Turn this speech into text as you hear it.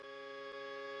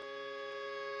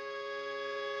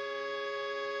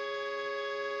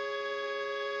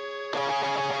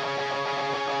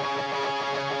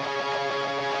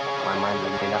mind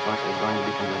is made up. It's going to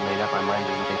be made up. My mind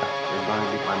is made up. It's going to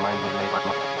be my mind is made up.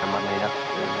 I'm not made up.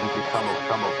 There's going to be trouble. It's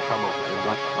going,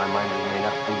 my mind is made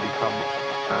up. It's going to be trouble.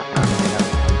 Not made up.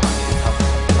 It's going to be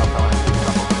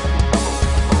trouble.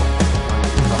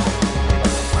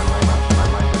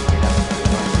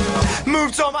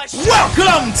 Move so much.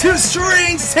 Welcome to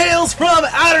Strange Tales from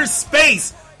Outer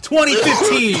Space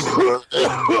 2015.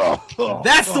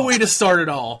 That's the way to start it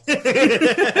all.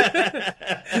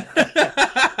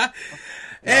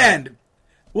 And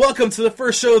welcome to the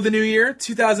first show of the new year,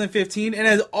 2015. And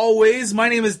as always, my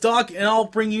name is Doc, and I'll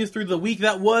bring you through the week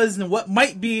that was and what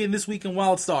might be in this week in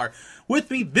WildStar. With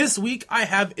me this week, I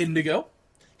have Indigo.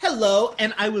 Hello,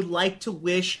 and I would like to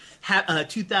wish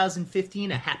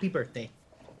 2015 a happy birthday.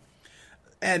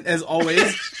 And as always,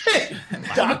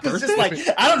 Doc was just like,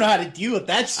 I don't know how to deal with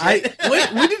that shit.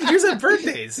 Wait, when did yours have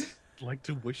birthdays? I'd like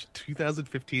to wish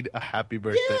 2015 a happy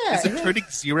birthday. Yeah, Is it turning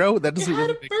 0? That doesn't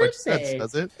really make much sense,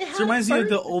 does it? This reminds me of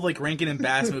the old like Rankin and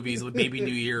Bass movies with Baby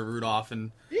New Year, Rudolph,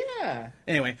 and Yeah.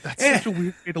 anyway, That's such a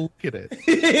weird way to look at it.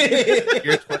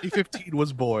 Year 2015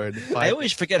 was born. I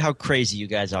always forget how crazy you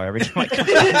guys are every time I come on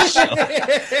the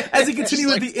show. As we continue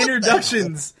with the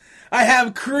introductions, I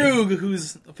have Krug,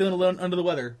 who's feeling a little under the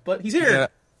weather, but he's here. Yeah.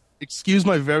 Excuse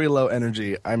my very low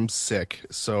energy. I'm sick,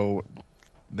 so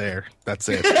there. That's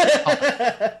it.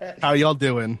 How y'all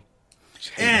doing?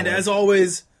 And as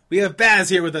always, we have Baz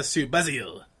here with us too.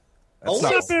 Bazil. What's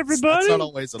up, everybody? That's not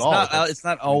always at all. It's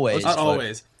not always. Not but-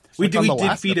 always. We like on the did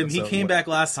last feed him. He episode, came what? back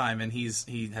last time, and he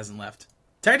hasn't left.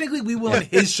 Technically, we were on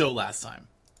his show last time.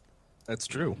 That's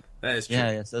true. That is true.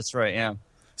 Yeah, yes, that's right. Yeah,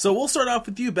 So we'll start off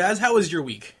with you, Baz. How was your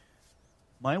week?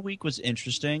 my week was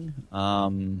interesting.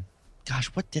 Gosh,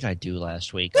 what did I do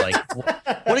last week? Like,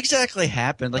 what exactly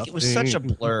happened? Like, it was such a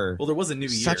blur. Well, there was a new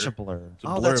year. Such a blur. a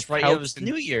Oh, blur that's of right. couch It was and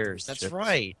New Year's. That's chips.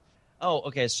 right. Oh,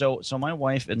 okay. So my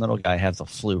wife and little guy have the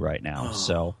flu right now. Oh.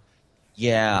 So,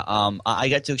 yeah. I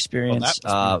got to Well, experience. that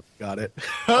must be- got it.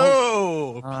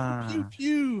 Oh, pew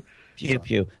pew. Pew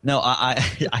pew. No,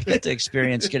 I got to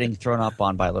experience getting thrown up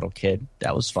on by a little kid.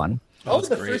 That was fun. Oh, that's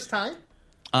the great. first time?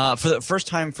 For the first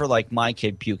time for like my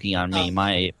kid puking on me.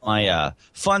 My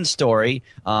fun story.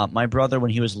 My brother,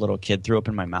 when he was a little kid, threw up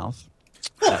in my mouth.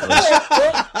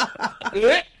 That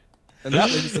was, And that,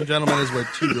 ladies and gentlemen, is where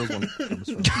 2 girls one comes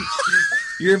from.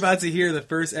 You're about to hear the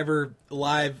first ever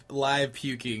live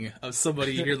puking of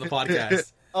somebody here in the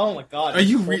podcast. Oh my god. Are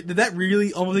you? Did that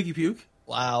really almost make you puke?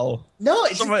 wow. No,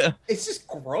 it's Somebody- just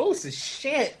gross as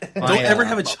shit. My, Don't ever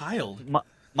have a child.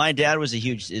 My dad was a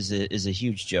huge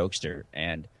jokester,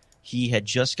 and he had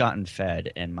just gotten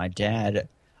fed, and my dad,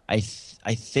 I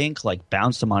think like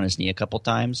bounced him on his knee a couple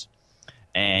times,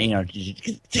 and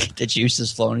the juice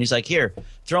is flowing. He's like, "Here,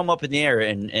 throw him up in the air,"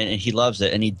 and he loves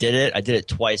it, and he did it. I did it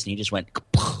twice, and he just went.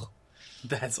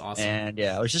 That's awesome. And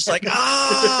yeah, I was just like,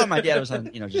 ah! My dad was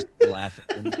on, just laughing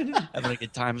and having a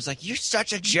good time. I was like, "You're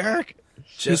such a jerk."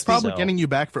 He's probably so. getting you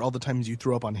back for all the times you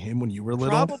threw up on him when you were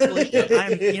little. Probably,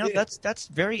 that's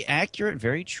very accurate,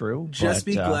 very true. Just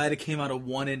but, be glad it came out of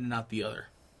one end and not the other.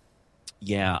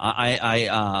 Yeah,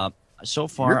 I so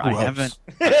far You're I gross. haven't.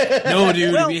 No,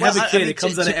 dude. Well, if you have well, a kid, I mean, it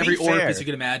comes to out of be every fair. orifice you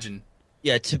can imagine.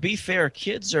 Yeah, to be fair,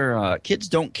 kids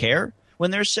don't care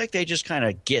when they're sick. They just kind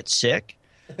of get sick.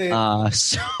 So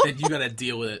And you got to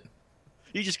deal with it.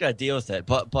 you just got to deal with it.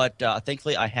 But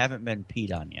thankfully, I haven't been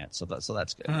peed on yet, so that's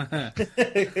good.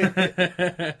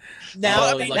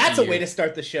 Now, Oh, lucky that's a you. way to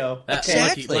start the show. That's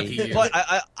Okay. lucky you. But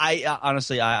I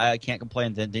honestly, I can't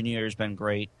complain. The new year's been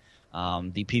great. The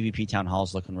PvP town hall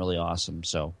is looking really awesome.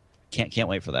 So can't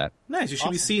wait for that. Nice. You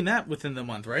should be seeing that within the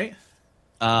month, right?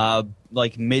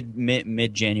 Like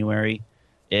mid January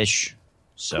ish.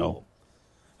 So. Cool.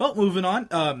 Well, moving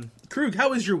on. Krug, how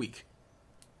was your week?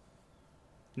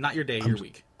 Not your day, your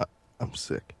week. I'm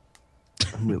sick.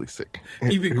 I'm really sick.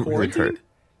 You've been It really hurt.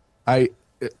 quarantined?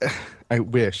 I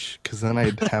wish, because then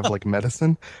I'd have like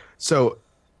medicine. So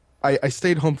I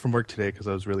stayed home from work today because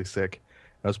I was really sick.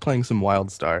 I was playing some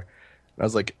WildStar. And I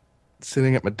was like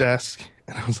sitting at my desk,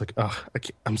 and I was like, oh,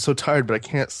 I'm so tired, but I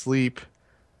can't sleep.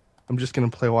 I'm just gonna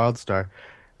play WildStar.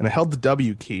 And I held the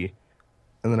W key,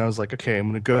 and then I was like, okay, I'm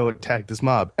gonna go attack this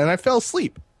mob, and I fell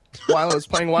asleep while I was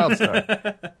playing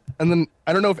WildStar. And then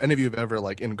I don't know if any of you have ever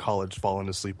like in college fallen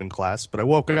asleep in class, but I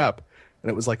woke up. And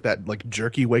it was like that, like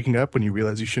jerky waking up when you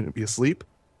realize you shouldn't be asleep.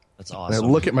 That's And awesome. I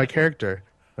look at my character.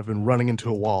 I've been running into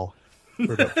a wall.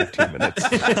 for about 15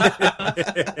 minutes.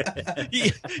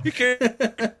 Your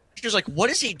character's like, what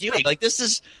is he doing? Like, this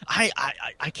is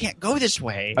I can't go this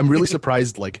way. I'm really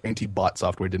surprised like anti-bot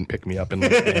software didn't pick me up and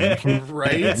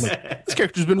Right? this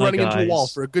character's been Hi, running into a wall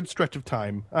guys. for a good stretch of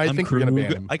time. I I'm think we're gonna ban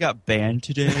Krug. him. I got banned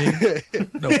today.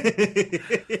 No,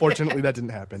 fortunately that didn't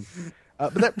happen.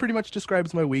 But that pretty much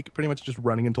describes my week. Pretty much just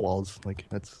running into walls. Like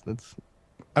that's.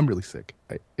 I'm really sick.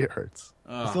 It hurts.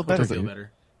 I feel hope you better. feel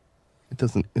better. It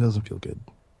doesn't feel good.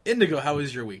 Indigo, how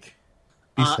was your week?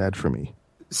 Be sad for me.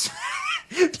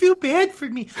 Feel bad for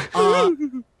me.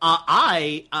 I'm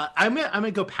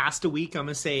gonna go past a week. I'm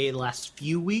gonna say the last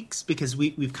few weeks because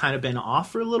we've kind of been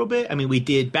off for a little bit. I mean, we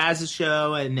did Baz's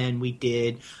show and then we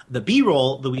did the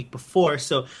B-roll the week before.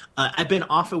 So I've been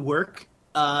off at work.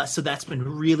 So that's been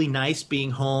really nice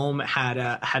being home. Had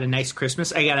a nice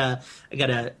Christmas. I got a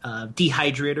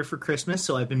dehydrator for Christmas,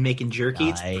 so I've been making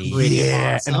jerky. Nice. It's pretty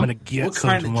awesome. and I'm gonna get What some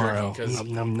kind of tomorrow. jerky? 'Cause-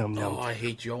 Nom, nom, nom, nom. Oh, I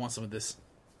hate you. I want some of this.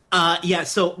 Yeah,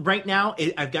 so right now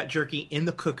I've got jerky in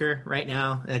the cooker right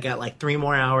now. I got like 3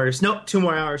 more hours. Nope, 2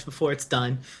 more hours before it's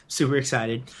done. Super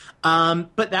excited.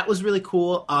 But that was really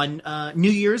cool. On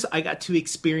New Year's, I got to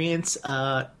experience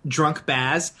Drunk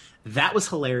Baz. That was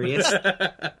hilarious.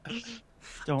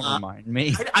 Don't remind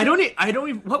me. I don't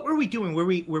even, what were we doing? Were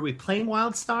we playing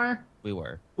WildStar? We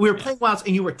were. We were playing Wilds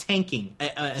and you were tanking.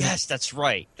 Yes, that's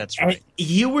right. That's And right.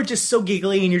 you were just so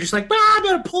giggly and you're just like, I'm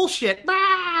gonna pull shit.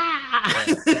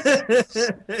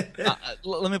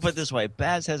 Let me put it this way: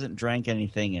 Baz hasn't drank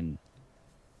anything in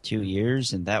 2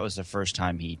 years, and that was the first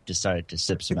time he decided to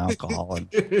sip some alcohol, and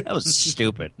that was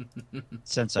stupid.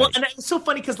 Since Well, and it's so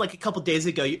funny because like a couple days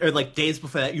ago, or like days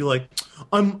before that, you're like,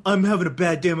 I'm having a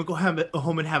bad day. I'm gonna go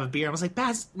home and have a beer. I was like,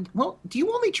 Baz, well, do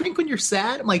you only drink when you're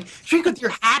sad? I'm like, drink when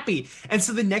you're happy. And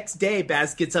so the next day,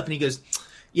 Baz gets up and he goes,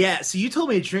 yeah, so you told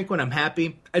me to drink when I'm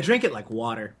happy. I drank it like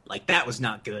water. Like, that was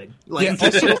not good. Like,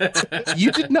 Also, you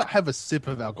did not have a sip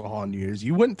of alcohol on New Year's.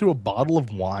 You went through a bottle of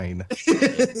wine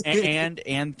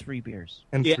and 3 beers.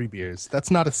 and Yeah. 3 beers.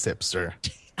 That's not a sip, sir.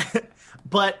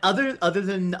 But other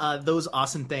than those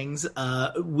awesome things,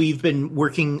 we've been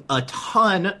working a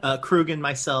ton. Krug and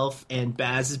myself and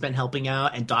Baz has been helping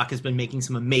out, and Doc has been making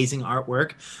some amazing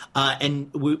artwork.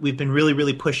 And we've been really,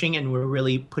 really pushing, and we're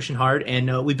really pushing hard.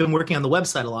 And we've been working on the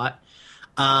website a lot.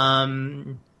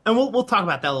 And we'll talk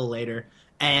about that a little later.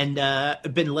 And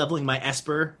I've been leveling my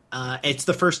Esper. It's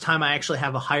the first time I actually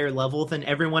have a higher level than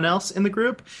everyone else in the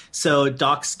group. So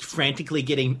Doc's frantically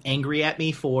getting angry at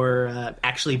me for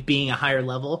actually being a higher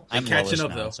level. I'm catching lowest up,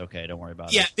 now. though. It's okay. Don't worry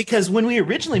about Yeah, it. because when we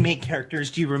originally made characters,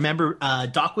 do you remember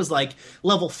Doc was like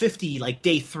level 50, like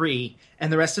day 3,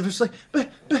 and the rest of us were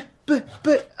like,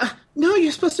 but no,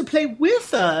 you're supposed to play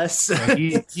with us.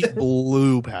 He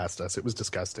blew past us. It was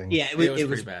disgusting. Yeah, It was it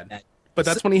pretty bad. But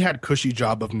that's when he had cushy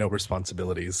job of no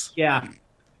responsibilities. Yeah.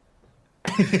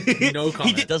 No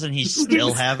comment. Doesn't he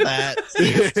still have that?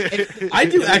 I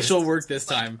do actual work this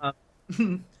time.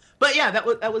 But yeah,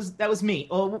 that was me.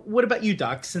 Oh, what about you,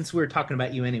 Doc? Since we're talking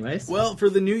about you, anyways. Well, for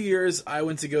the New Year's, I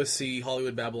went to go see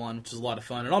Hollywood Babylon, which was a lot of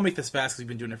fun. And I'll make this fast because we've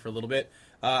been doing it for a little bit.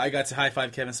 I got to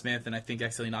high-five Kevin Smith, and I think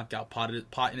accidentally knocked out pot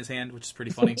in his hand, which is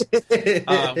pretty funny.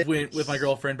 Went with my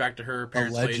girlfriend back to her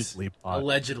parents' Allegedly place. pot.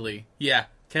 Allegedly. Yeah.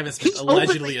 Kevin Smith, He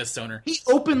allegedly openly- a stoner. He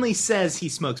openly says he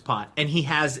smokes pot, and he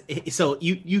has. So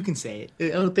you can say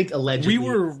it. I don't think allegedly. We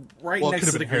were right Well, it next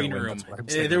could to the have been green heroin, room. that's why I'm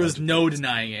saying There was allegedly. no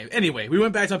denying it. Anyway, we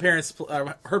went back to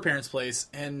her parents' place,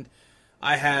 and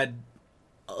I had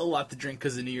a lot to drink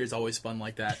because the New Year's always fun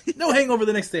like that. No hangover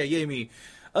the next day, yay me.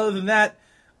 Other than that,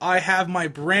 I have my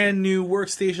brand new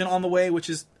workstation on the way, which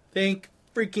is thank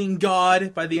freaking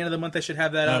God. By the end of the month, I should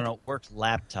have that up. No, work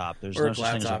laptop. There's Work no such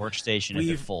thing as a laptop. workstation if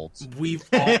it folds. We've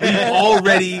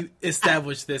already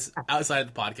established this outside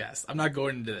of the podcast. I'm not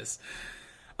going into this.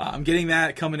 I'm getting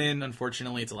that coming in.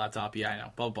 Unfortunately, it's a laptop. Yeah, I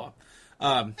know. Blah blah.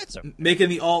 Blah. It's a- Making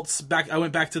the alts back. I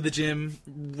went back to the gym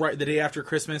right the day after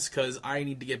Christmas because I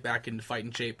need to get back into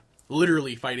fighting shape.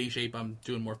 Literally fighting shape. I'm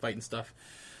doing more fighting stuff.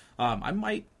 I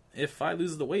might, if I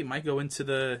lose the weight, might go into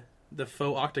the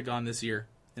faux octagon this year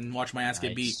and watch my ass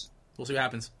get beat. Nice. We'll see what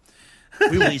happens.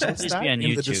 We will Please- post please that be on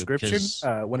in the YouTube, description 'cause-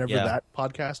 whenever yeah. that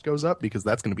podcast goes up because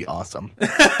that's going to be awesome.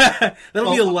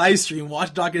 That'll be a live stream.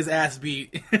 Watch Doc get his ass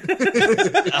beat.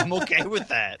 I'm okay with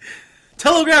that.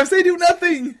 Telegraphs, they do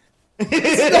nothing.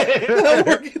 It's not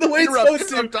working the way it's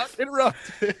supposed to. Interrupt.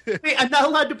 Wait, I'm not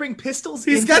allowed to bring pistols.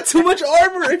 He's into- got too much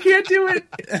armor. I can't do it.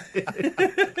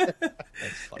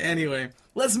 That's funny. Anyway,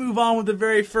 let's move on with the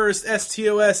very first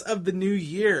STOS of the new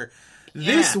year.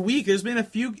 This Yeah. week, there's been a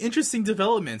few interesting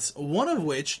developments. One of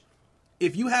which,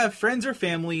 if you have friends or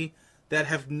family that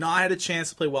have not had a chance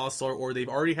to play WildStar or they've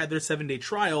already had their 7-day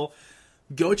trial,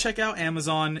 go check out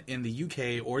Amazon in the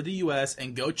UK or the US,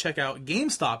 and go check out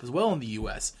GameStop as well in the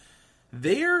US.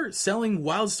 They're selling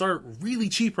WildStar really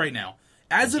cheap right now.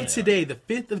 As of today, the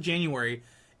 5th of January,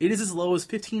 it is as low as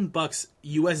 $15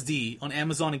 USD on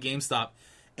Amazon and GameStop,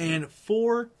 and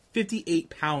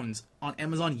 £4.58 on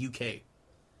Amazon UK.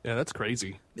 Yeah, that's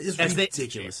crazy. It's As they-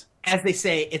 ridiculous. As they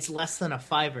say, it's less than a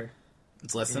 $5.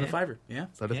 It's less than a $5. Yeah.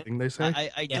 Is that a thing they say?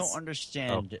 I Yes. don't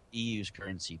understand EU's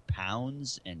currency,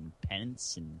 pounds and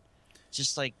pence, and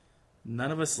just like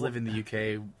None of us live in the UK.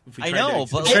 If we I tried know,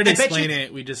 to, but if we tried to I bet explain you-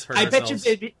 it, we just hurt I bet ourselves.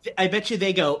 I bet you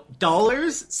they go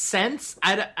dollars, cents.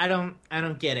 I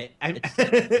don't get it.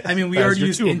 I mean, we Baz, already you're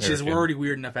use too inches. American. We're already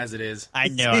weird enough as it is. I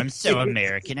know I'm so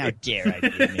American. How dare I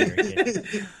be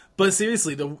American? But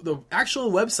seriously, the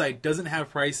actual website doesn't have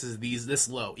prices this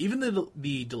low. Even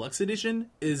the deluxe edition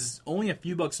is only a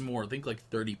few bucks more. I think like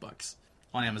 $30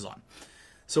 on Amazon.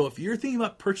 So if you're thinking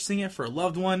about purchasing it for a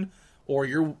loved one,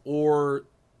 or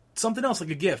something else like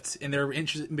a gift, and they're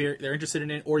interested in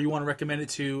it, or you want to recommend it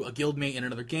to a guildmate in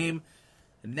another game,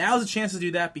 now's the chance to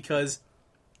do that, because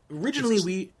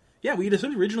originally we'd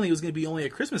assumed originally it was going to be only a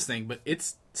Christmas thing, but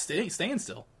it's staying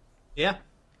still. Yeah,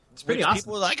 it's pretty Which awesome.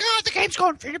 People are like, oh, the game's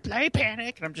going free to play,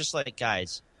 panic, and I'm just like,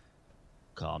 guys,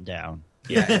 calm down.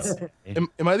 Yeah, it's,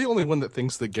 Am I the only one that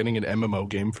thinks that getting an MMO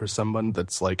game for someone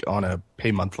that's like on a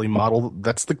pay monthly model,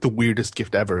 that's like the weirdest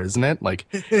gift ever, isn't it? Like,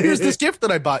 here's this gift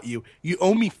that I bought you. You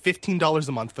owe me $15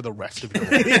 a month for the rest of your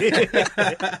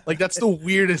life. Like, that's the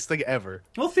weirdest thing ever.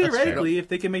 well, theoretically, if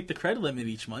they can make the credit limit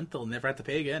each month, they'll never have to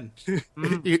pay again.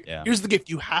 Yeah. Here's the gift.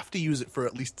 You have to use it for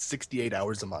at least 68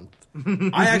 hours a month.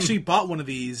 I actually bought one of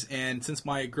these, and since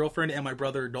my girlfriend and my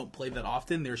brother don't play that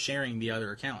often, they're sharing the other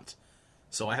account.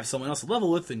 So I have someone else to level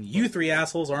with, and you three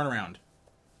assholes aren't around.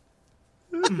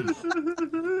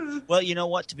 Well, you know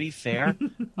what? To be fair,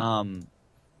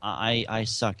 I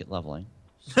suck at leveling.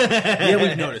 Yeah,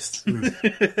 we've noticed.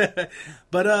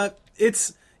 But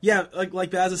it's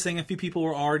like Baz was saying, a few people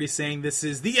were already saying this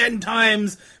is the end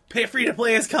times. Free to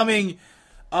play is coming.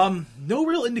 No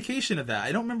real indication of that.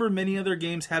 I don't remember many other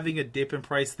games having a dip in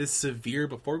price this severe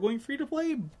before going free to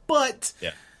play, but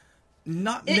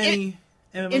not many.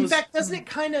 MMOs. In fact, doesn't it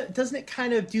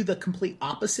kind of do the complete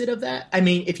opposite of that? I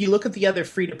mean, if you look at the other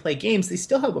free to play games, they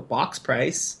still have a box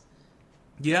price.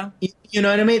 Yeah, You know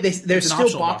what I mean? They're it's an still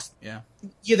optional box. Yeah.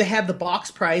 Yeah, they have the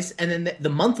box price, and then the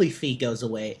monthly fee goes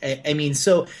away. I mean,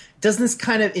 so doesn't this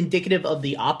kind of indicative of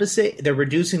the opposite? They're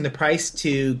reducing the price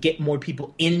to get more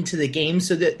people into the game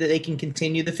so that they can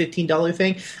continue the $15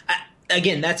 thing.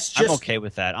 Again, that's just I'm okay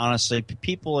with that. Honestly,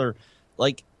 people are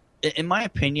like, in my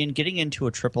opinion, getting into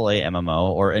a AAA MMO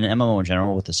or an MMO in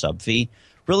general with a sub fee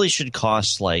really should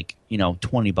cost like,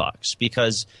 $20,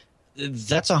 because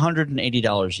that's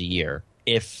 $180 a year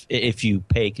if you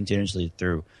pay continuously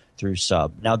through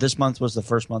sub. Now, this month was the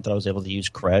first month that I was able to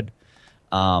use Cred,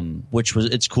 which was,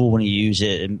 it's cool when you use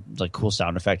it, and like cool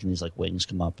sound effect and these like wings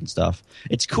come up and stuff.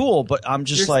 It's cool, but I'm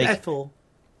just You're like, faithful.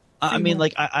 I mean,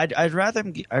 like I'd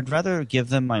rather give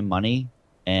them my money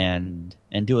and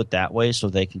do it that way so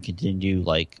they can continue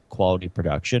like quality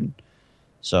production.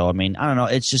 So I mean, I don't know.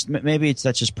 It's just maybe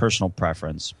that's just personal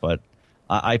preference, but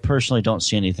I personally don't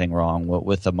see anything wrong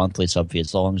with a monthly sub fee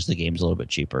as long as the game's a little bit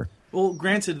cheaper. Well,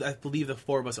 granted, I believe the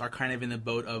four of us are kind of in the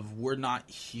boat of we're not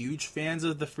huge fans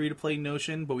of the free-to-play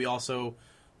notion, but we also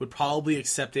would probably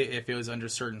accept it if it was under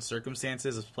certain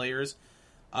circumstances as players.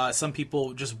 Some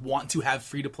people just want to have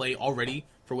free-to-play already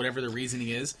for whatever the reasoning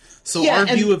is. So Yeah, our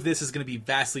and- view of this is going to be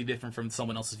vastly different from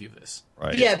someone else's view of this.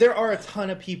 Right. Yeah, there are a ton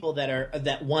of people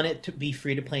that want it to be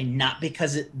free to play, not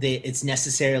because it's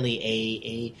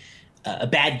necessarily a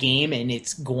bad game and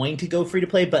it's going to go free to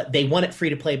play, but they want it free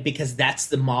to play because that's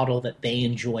the model that they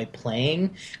enjoy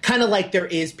playing. Kind of like there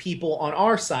is people on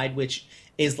our side, which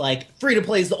is like free to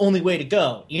play is the only way to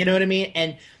go. You know what I mean?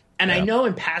 And I know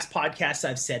in past podcasts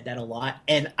I've said that a lot,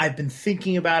 and I've been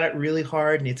thinking about it really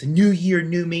hard. And it's a new year,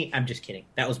 new me. I'm just kidding.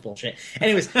 That was bullshit.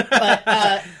 Anyways, but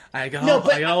I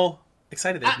got all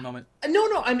excited at the moment.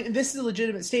 no. I mean, this is a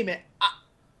legitimate statement.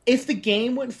 If the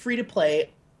game went free to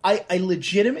play, I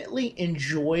legitimately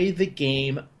enjoy the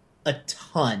game a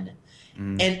ton.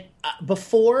 And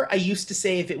before, I used to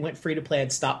say if it went free to play,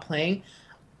 I'd stop playing.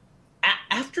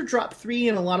 After Drop 3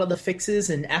 and a lot of the fixes,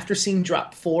 and after seeing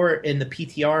Drop 4 in the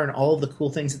PTR and all of the cool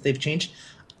things that they've changed,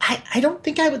 I don't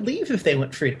think I would leave if they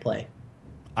went free to play.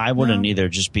 I wouldn't either,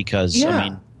 just because, Yeah. I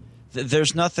mean,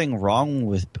 there's nothing wrong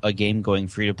with a game going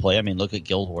free to play. I mean, look at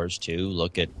Guild Wars 2,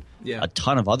 look at Yeah. a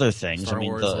ton of other things. Star I mean,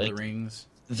 Wars, Lord of the Rings.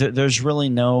 there's really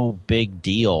no big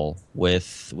deal with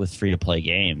free to play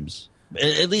games,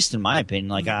 at least in my opinion.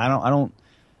 Like, I don't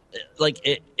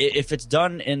if it's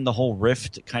done in the whole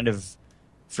Rift kind of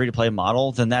free-to-play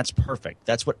model, then that's perfect.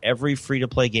 That's what every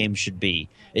free-to-play game should be.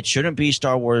 It shouldn't be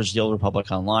Star Wars: The Old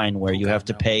Republic Online, where you have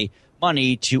to pay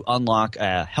money to unlock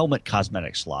a helmet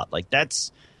cosmetic slot. Like,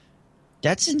 that's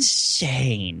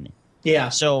insane. Yeah.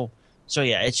 So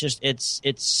yeah, it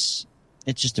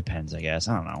just depends, I guess.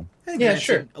 I don't know. Yeah,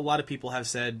 sure. A lot of people have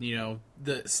said,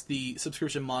 the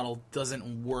subscription model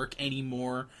doesn't work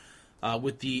anymore,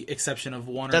 with the exception of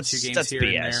one or two games that's here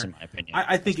BS, and there. in my opinion.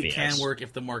 I think That's it can BS. work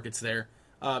if the market's there.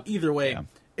 Either way,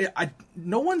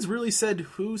 no one's really said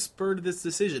who spurred this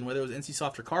decision, whether it was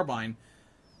NCSoft or Carbine.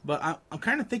 But I'm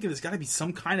kind of thinking there's got to be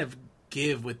some kind of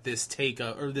give with this take,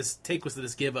 or this take was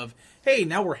this give of, hey,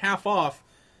 now we're half off.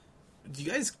 Do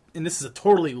you guys, and this is a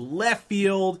totally left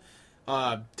field,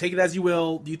 take it as you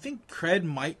will, do you think cred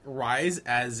might rise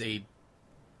as a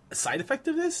side effect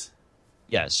of this?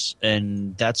 Yes,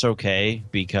 and that's okay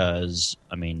because,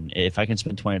 I mean, if I can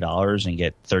spend $20 and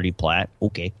get 30 plat,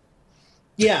 okay.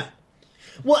 Yeah.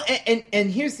 Well, and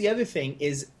here's the other thing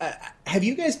is, have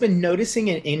you guys been noticing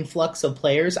an influx of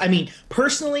players? I mean,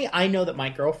 personally, I know that my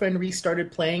girlfriend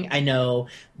restarted playing. I know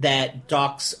that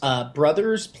Doc's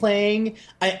brother's playing.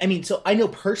 I mean, so I know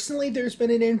personally there's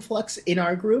been an influx in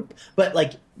our group, but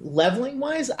like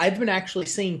leveling-wise, I've been actually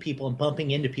seeing people and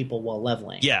bumping into people while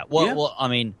leveling. Yeah, well, I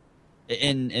mean,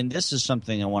 and this is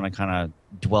something I want to kind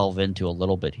of delve into a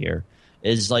little bit here,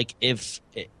 is like if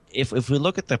we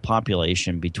look at the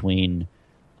population between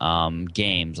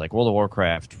games like World of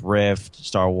Warcraft, Rift,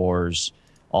 Star Wars,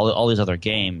 all these other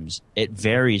games, it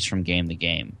varies from game to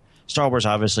game. Star Wars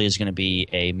obviously is going to be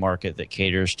a market that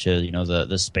caters to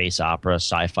the space opera,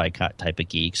 sci-fi type of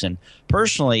geeks. And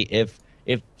personally, if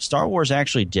Star Wars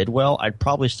actually did well, I'd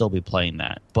probably still be playing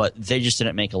that. But they just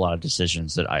didn't make a lot of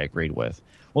decisions that I agreed with.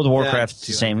 World of Warcraft,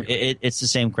 the same. It's the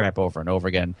same crap over and over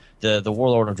again. The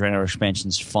World Order Draenor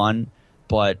expansion's fun,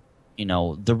 but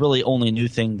the really only new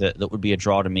thing that would be a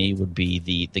draw to me would be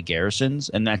the garrisons,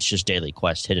 and that's just daily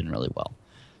quest hidden really well.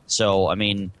 So, I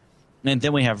mean, and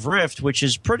then we have Rift, which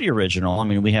is pretty original. I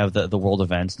mean, we have the world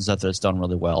events and stuff that's done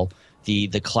really well. The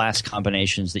class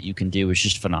combinations that you can do is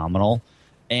just phenomenal,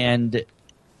 and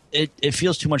it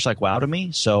feels too much like WoW to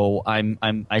me. So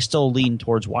I still lean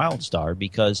towards WildStar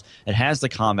because it has the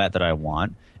combat that I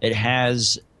want. It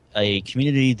has a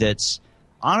community that's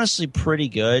honestly pretty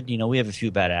good. We have a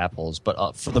few bad apples,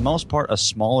 but for the most part, a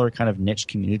smaller kind of niche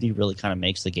community really kind of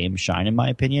makes the game shine, in my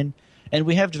opinion. And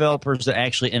we have developers that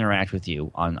actually interact with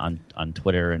you on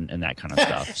Twitter and that kind of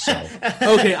stuff. So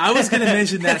Okay, I was going to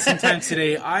mention that sometime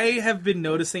today. I have been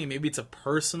noticing, maybe it's a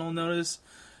personal notice,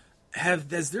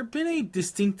 has there been a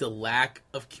distinct lack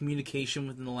of communication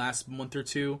within the last month or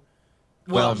two?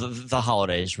 well, the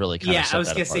holidays really kind of set I was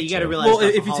that going to say, apart, you got to too. realize Well,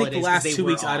 about if the you take the holidays, last 'cause 2 they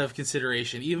weeks were out off. of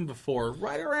consideration, even before,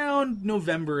 right around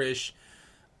November-ish,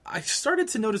 I started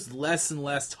to notice less and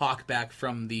less talk back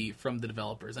from the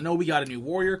developers. I know we got a new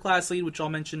warrior class lead, which I'll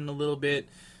mention in a little bit.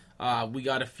 We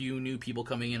got a few new people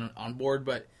coming in on board,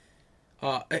 but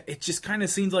it just kind of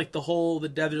seems like the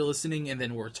devs are listening and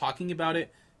then we're talking about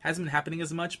it. Hasn't been happening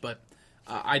as much, but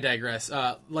I digress.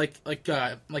 Like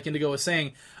Indigo was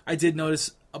saying, I did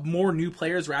notice more new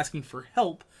players were asking for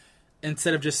help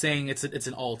instead of just saying it's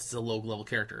an alt, it's a low level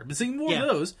character. I've been seeing more of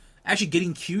those. Actually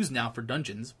getting queues now for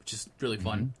dungeons, which is really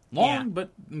fun. Long, but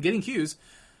I'm getting queues.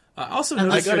 Also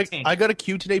noticed I got a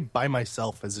queue today by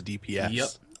myself as a DPS. Yep.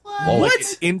 What?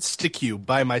 Insta queue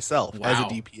by myself as a Wow.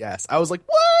 DPS. I was like,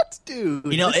 "What, dude?"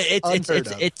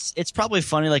 It's probably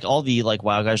funny. Like all the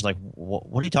WoW guys are like,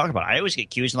 what are you talking about? I always get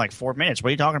queues in like 4 minutes. What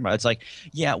are you talking about? It's like,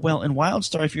 yeah, well, in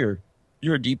WildStar, if you're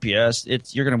a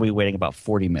DPS, you're going to be waiting about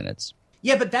 40 minutes.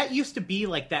 Yeah, but that used to be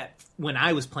like that when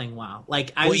I was playing WoW.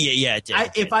 Like, It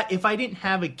did. If I didn't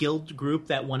have a guild group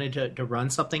that wanted to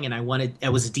run something and I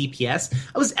was a DPS,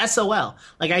 I was SOL.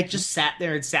 Like, I just sat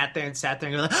there and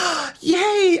go like, oh,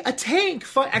 yay, a tank!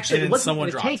 Fun. Actually, And it then wasn't someone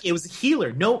even a dropped. tank. It was a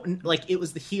healer. No, like it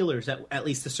was the healers at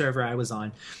least the server I was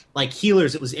on. Like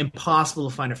healers, it was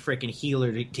impossible to find a freaking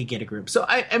healer to get a group. So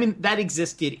I mean that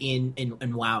existed in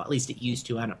WoW. At least it used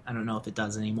to. I don't know if it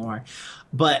does anymore.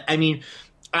 But I mean,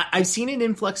 I've seen an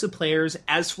influx of players.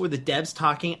 As for the devs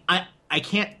talking, I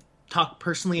can't talk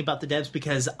personally about the devs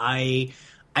because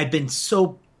I've been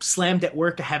so slammed at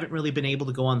work. I haven't really been able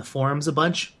to go on the forums a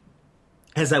bunch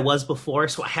as I was before,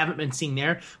 so I haven't been seeing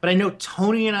there. But I know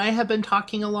Tony and I have been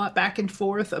talking a lot back and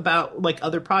forth about like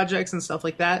other projects and stuff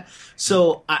like that.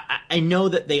 So I know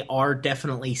that they are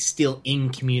definitely still in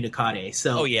Communicate.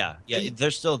 So Oh yeah,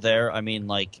 they're still there. I mean,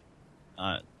 like,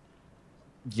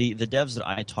 the devs that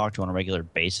I talk to on a regular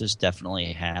basis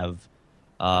definitely have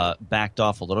backed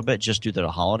off a little bit just due to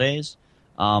the holidays.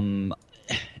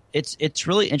 it's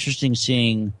really interesting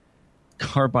seeing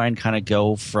Carbine kind of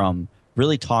go from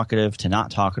really talkative to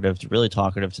not talkative to really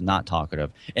talkative to not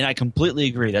talkative. And I completely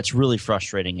agree. That's really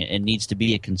frustrating. It needs to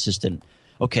be a consistent,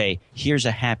 okay, here's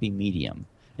a happy medium.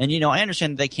 And, I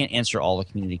understand that they can't answer all the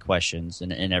community questions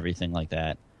and everything like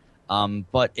that.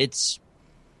 But it's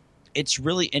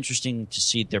really interesting to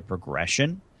see their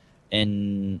progression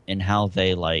in how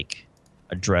they,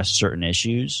 address certain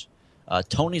issues.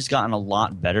 Tony's gotten a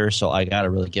lot better, so I got to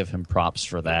really give him props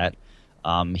for that.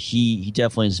 He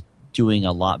definitely is doing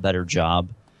a lot better job.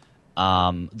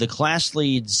 The class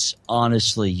leads,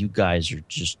 honestly, you guys are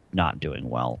just not doing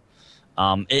well.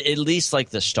 At least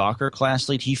the Stalker class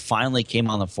lead, he finally came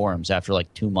on the forums after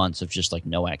 2 months of just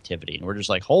no activity, and we're just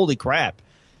holy crap,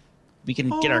 we can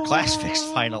get our class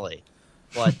fixed finally.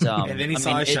 But and then he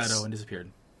saw his shadow and disappeared.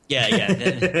 Yeah.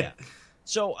 Yeah.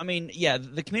 So,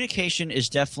 the communication is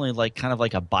definitely kind of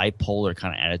a bipolar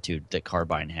kind of attitude that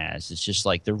Carbine has. It's just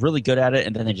they're really good at it,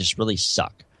 and then they just really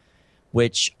suck.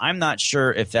 Which I'm not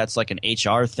sure if that's an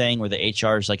HR thing where the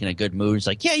HR is in a good mood.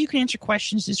 It's yeah, you can answer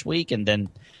questions this week, and then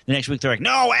the next week they're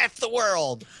no, F the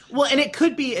world. Well, and it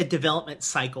could be a development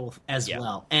cycle as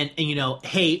well. And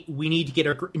hey, we need to get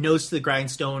our nose to the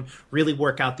grindstone, really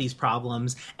work out these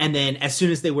problems, and then as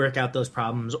soon as they work out those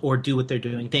problems or do what they're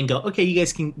doing, then go, okay, you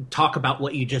guys can talk about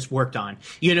what you just worked on.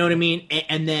 You know what I mean?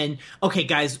 And then, okay,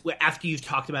 guys, after you've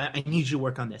talked about it, I need you to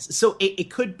work on this. So it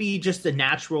could be just a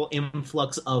natural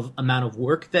influx of amount of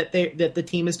work that the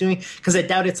team is doing, because I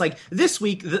doubt it's this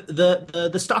week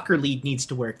the Stalker lead needs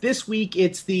to work. This week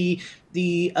it's the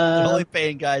only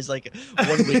paying guys 1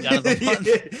 week out of the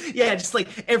month. Yeah, just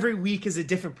every week is a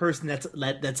different person that's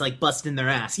busting their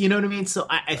ass. You know what I mean? So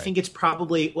I think it's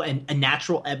probably a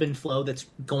natural ebb and flow that's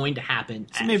going to happen.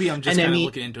 So maybe I'm just kind of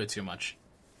looking into it too much.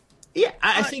 Yeah,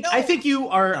 I think you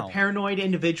are a paranoid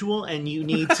individual, and you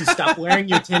need to stop wearing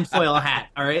your tinfoil hat.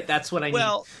 All right, that's what I need.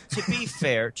 Well, to be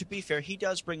fair, he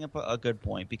does bring up a good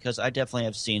point, because I definitely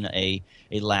have seen a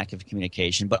lack of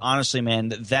communication. But honestly,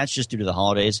 man, that's just due to the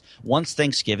holidays. Once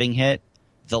Thanksgiving hit,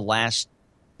 the last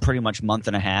pretty much month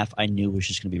and a half, I knew it was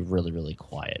just going to be really, really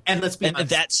quiet. And let's be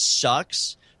honest, that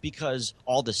sucks, because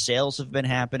all the sales have been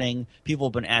happening. People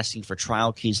have been asking for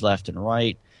trial keys left and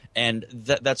right. And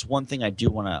that's one thing I do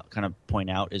want to kind of point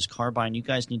out is Carbine, you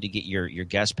guys need to get your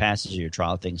guest passes or your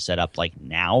trial things set up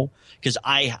now, because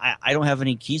I don't have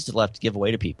any keys left to give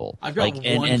away to people. I've got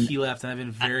one key left, and I've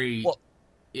been very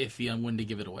iffy on when to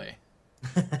give it away.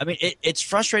 It's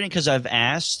frustrating because I've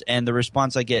asked, and the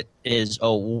response I get is,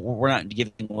 "Oh, we're not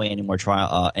giving away any more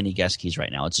any guest keys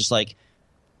right now." It's just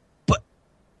but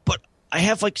I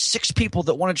have 6 people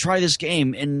that want to try this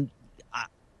game, and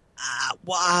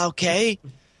okay.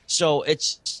 So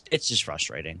it's just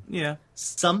frustrating. Yeah.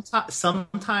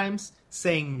 Sometimes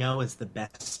saying no is the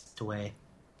best way.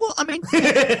 Well,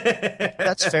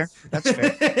 that's fair. That's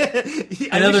fair.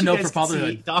 Another note for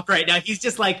fatherhood. Doc right now, he's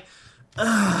just I'm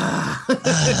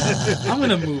going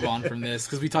to move on from this,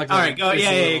 because we talked about all right, go.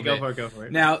 Yeah, go for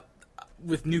it. Now,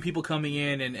 with new people coming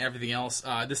in and everything else,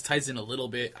 this ties in a little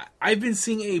bit. I've been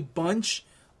seeing a bunch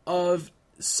of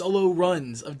solo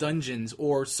runs of dungeons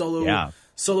or solo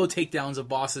takedowns of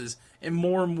bosses, and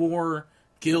more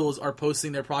guilds are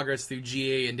posting their progress through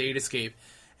GA and Datascape.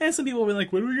 And some people have been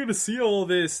when are we going to see all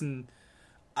this? And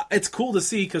it's cool to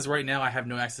see, because right now I have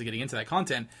no access to getting into that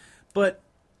content. But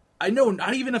I know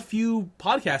not even a few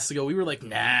podcasts ago we were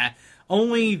nah,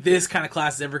 only this kind of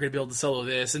class is ever going to be able to solo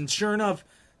this. And sure enough,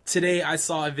 today I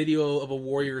saw a video of a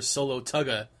warrior solo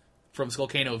Tugga from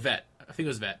Skullcano Vet. I think it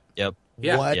was Vet. Yep.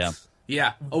 Yeah. What?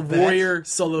 Yeah, a warrior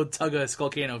solo Tugga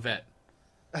Skullcano Vet.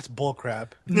 That's bullcrap.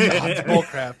 That's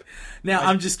bullcrap. Now,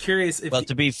 I'm just curious if... Well,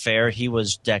 to be fair, he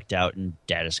was decked out in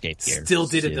Datascape gear. Still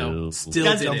did it, though.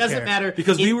 It doesn't matter.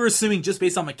 Because we were assuming, just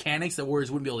based on mechanics, that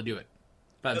warriors wouldn't be able to do it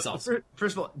by themselves.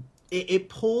 First of all, it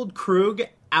pulled Krug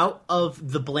out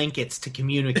of the blankets to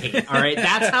communicate, all right?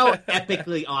 That's how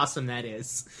epically awesome that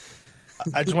is.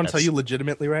 I just want to tell you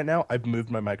legitimately right now, I've moved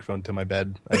my microphone to my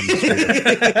bed. I'm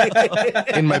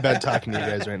in my bed talking to you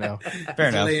guys right now. Fair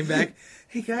enough. Laying back.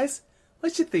 Hey, guys,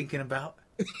 what you thinking about?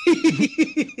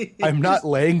 I'm not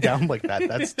laying down like that.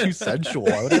 That's too sensual.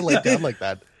 Why would I lay down like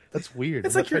that? That's weird.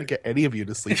 I'm not trying to get any of you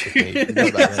to sleep with me. You know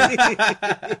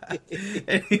that, right?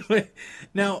 Anyway,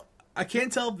 now, I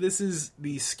can't tell if this is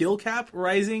the skill cap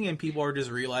rising and people are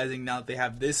just realizing now that they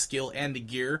have this skill and the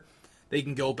gear, they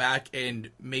can go back and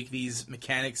make these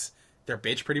mechanics their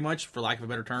bitch, pretty much, for lack of a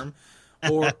better term.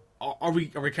 Or are we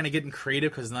kind of getting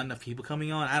creative because not enough people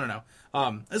coming on? I don't know.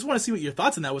 I just want to see what your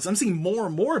thoughts on that was. I'm seeing more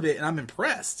and more of it, and I'm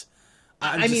impressed.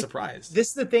 I'm just surprised. This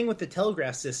is the thing with the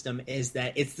telegraph system is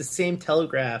that it's the same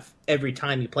telegraph every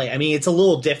time you play. I mean, it's a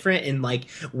little different in like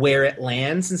where it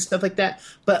lands and stuff like that.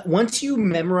 But once you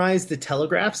memorize the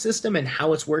telegraph system and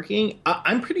how it's working,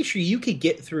 I'm pretty sure you could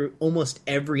get through almost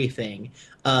everything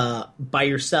by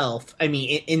yourself. I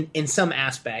mean, in some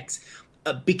aspects.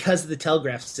 Because of the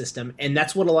telegraph system, and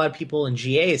that's what a lot of people in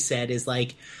GA has said is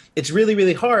like it's really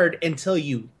really hard until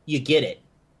you get it.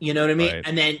 You know what I mean?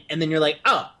 Right. And then you're like,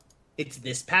 oh, it's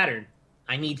this pattern.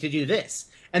 I need to do this,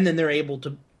 and then they're able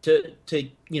to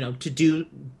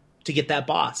get that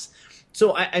boss.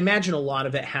 So I imagine a lot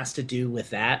of it has to do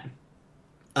with that.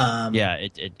 Yeah,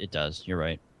 it does. You're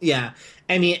right. Yeah,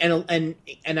 I mean,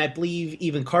 and I believe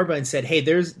even Carbine said, "Hey,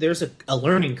 there's a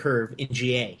learning curve in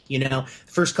GA. You know,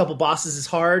 first couple bosses is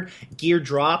hard, gear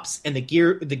drops, and the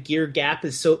gear gap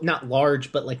is so not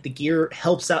large, but like the gear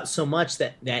helps out so much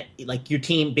that like your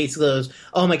team basically goes,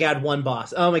 oh my god, one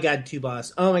boss, oh my god, two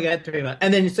boss, oh my god, three boss,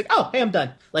 and then it's like, oh, hey, I'm done.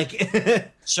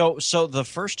 Like, so the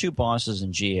first two bosses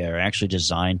in GA are actually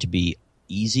designed to be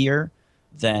easier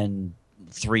than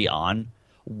 3 on.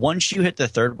 Once you hit the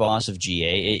third boss of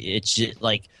GA, it's just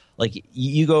like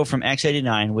you go from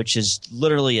X89, which is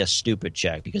literally a stupid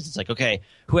check because it's like, okay,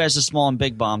 who has the small and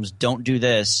big bombs? Don't do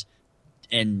this,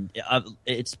 and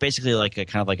it's basically like a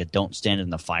kind of like a don't stand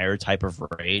in the fire type of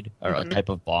raid or a type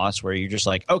of boss where you're just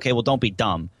like, okay, well, don't be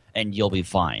dumb and you'll be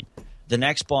fine. The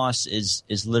next boss is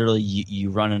literally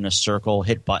you run in a circle,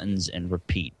 hit buttons, and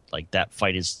repeat. Like that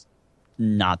fight is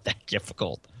not that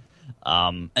difficult.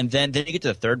 And then you get to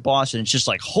the third boss, and it's just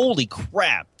like, holy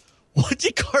crap, what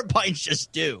did Carbine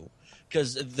just do?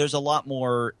 Because there's a lot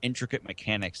more intricate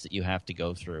mechanics that you have to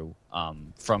go through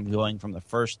from going from the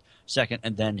first, second,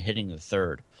 and then hitting the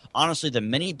third. Honestly, the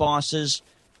mini bosses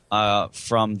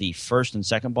from the first and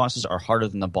second bosses are harder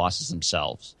than the bosses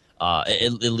themselves,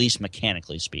 at least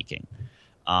mechanically speaking.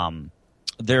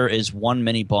 There is one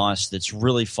mini boss that's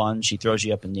really fun. She throws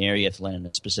you up in the air. You have to land in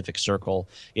a specific circle.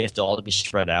 You have to all be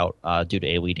spread out due to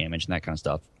AoE damage and that kind of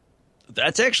stuff.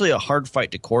 That's actually a hard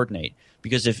fight to coordinate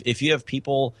because if you have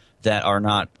people that are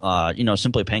not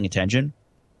simply paying attention,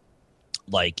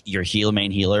 like your main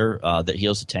healer that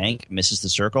heals the tank misses the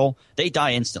circle, they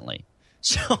die instantly.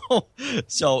 So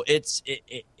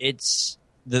it's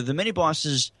the mini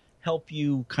bosses help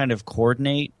you kind of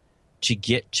coordinate to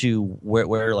get to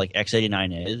where like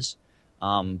X89 is,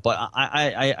 but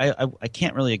I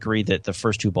can't really agree that the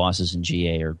first two bosses in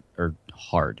GA are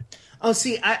hard. Oh,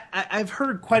 see, I've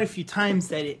heard quite a few times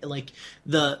that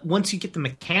once you get the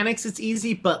mechanics, it's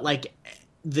easy, but like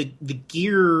the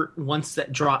gear once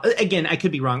that drop again, I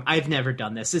could be wrong. I've never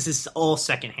done this. This is all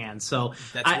secondhand, so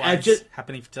that's why I've it's just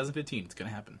happening for 2015. It's going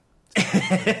to happen.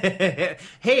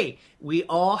 Hey, we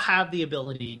all have the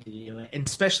ability to do it, and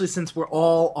especially since we're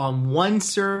all on one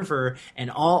server and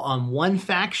all on one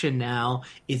faction now,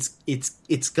 it's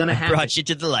gonna happen. Brought you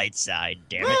to the light side,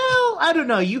 damn it. Well, I don't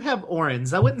know. You have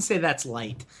Orans. I wouldn't say that's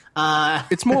light.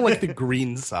 It's more like the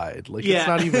green side. Like yeah. It's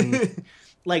not even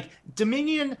like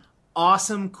Dominion.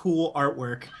 Awesome, cool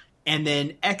artwork,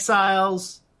 and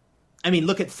Exiles. I mean,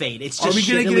 look at Fate. It's just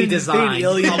shittily designed.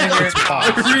 Are we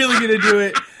really gonna do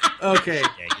it? Okay.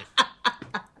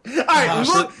 All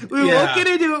right, we won't get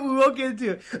into it. We won't get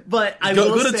into it. But I will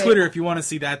go to say, Twitter if you want to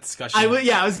see that discussion. I was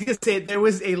going to say there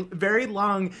was a very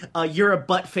long "you're a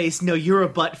butt face," "no, you're a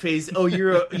butt face," "oh,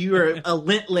 you're a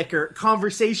lint licker"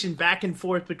 conversation back and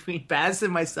forth between Baz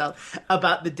and myself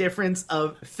about the difference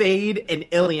of Fade and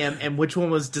Ilium and which one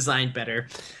was designed better.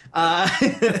 Baz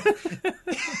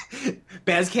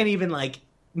can't even like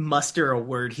muster a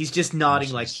word. He's just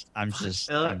nodding I'm just.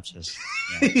 Yeah.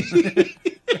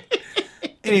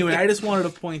 Anyway, I just wanted to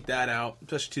point that out,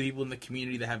 especially to people in the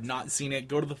community that have not seen it.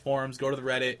 Go to the forums, go to the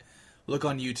Reddit, look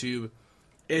on YouTube.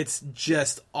 It's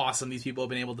just awesome. These people have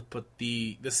been able to put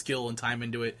the skill and time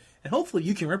into it. And hopefully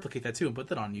you can replicate that too and put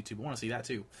that on YouTube. I want to see that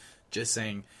too. Just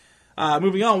saying.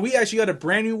 Moving on, we actually got a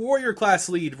brand new warrior class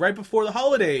lead right before the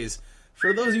holidays.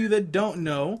 For those of you that don't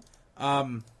know, I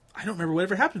don't remember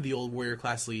whatever happened to the old warrior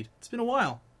class lead. It's been a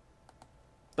while.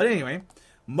 But anyway,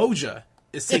 Moja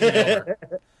is taking over.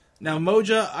 Now,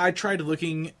 Moja, I tried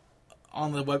looking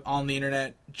on the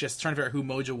internet, just trying to figure out who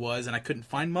Moja was, and I couldn't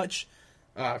find much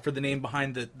for the name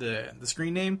behind the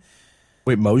screen name.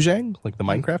 Wait, Mojang? Like the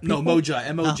Minecraft No, people? Moja,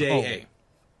 Moja.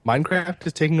 Minecraft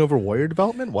is taking over warrior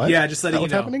development? What? Yeah, just letting you know.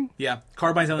 What's happening? Yeah,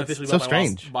 Carbine's unofficially So bought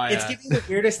strange. by It's giving the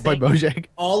weirdest By thing. Mojang?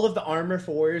 All of the armor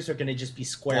for warriors are going to just be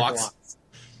square blocks.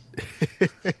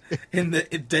 and the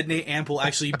detonate amp will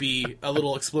actually be a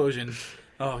little explosion.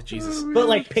 Oh, Jesus. But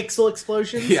like pixel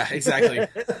explosions? Yeah, exactly.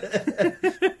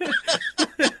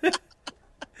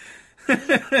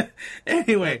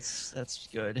 Anyway, that's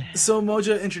good. so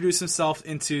Moja introduced himself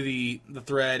into the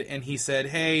thread, and he said,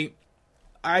 "Hey,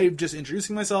 I'm just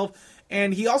introducing myself."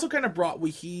 And he also kind of brought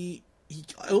he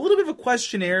a little bit of a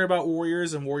questionnaire about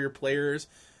warriors and warrior players,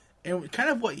 and kind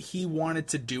of what he wanted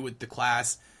to do with the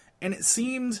class. And it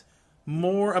seemed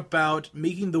more about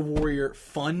making the warrior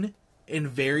fun and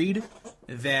varied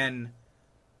than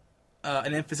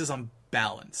an emphasis on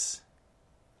balance.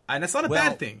 And that's not a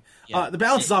bad thing. Yeah. The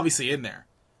balance is obviously in there.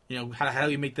 You know, how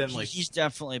do you make them like... He's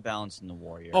definitely balancing the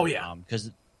warrior. Oh, yeah. Because,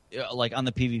 like, on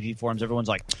the PvP forums, everyone's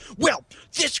like, well,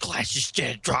 this class is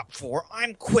dead, drop 4,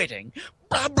 I'm quitting,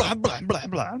 blah, blah, blah, blah,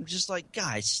 blah. I'm just like,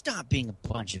 guys, stop being a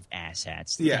bunch of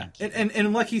asshats. Yeah, Thank you.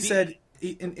 and like he said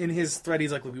in his thread,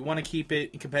 he's like, look, we want to keep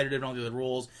it competitive and all the other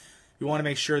rules. We want to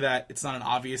make sure that it's not an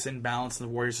obvious imbalance and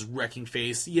the Warriors is wrecking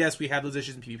face. Yes, we have those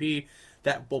issues in PvP.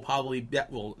 Not probably,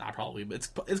 but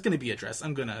it's going to be addressed.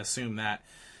 I'm going to assume that.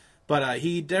 But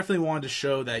he definitely wanted to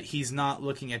show that he's not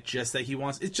looking at just that he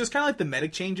wants... It's just kind of like the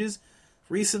medic changes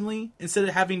recently. Instead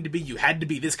of having to be, you had to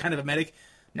be this kind of a medic,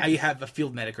 now you have a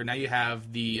field medic, or now you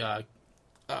have the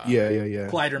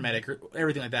glider medic, or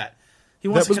everything like that.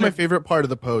 That was my favorite part of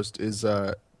the post is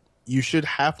you should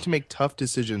have to make tough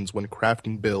decisions when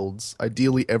crafting builds.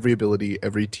 Ideally, every ability,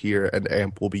 every tier, and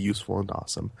amp will be useful and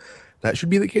awesome. That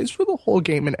should be the case for the whole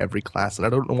game in every class, and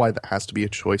I don't know why that has to be a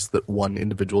choice that one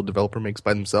individual developer makes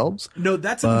by themselves. No,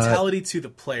 that's a mentality to the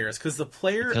players, because the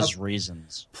player... Because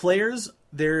reasons. Players,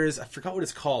 there's... I forgot what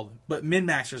it's called, but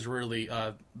min-maxers really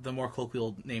the more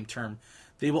colloquial named term.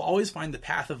 They will always find the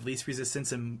path of least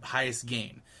resistance and highest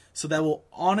gain. So that will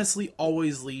honestly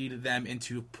always lead them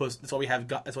into... That's why we have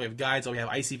guides, that's why we have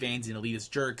icy veins and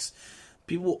elitist jerks.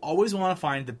 People will always want to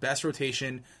find the best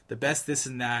rotation, the best this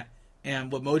and that.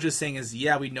 And what Moja's saying is,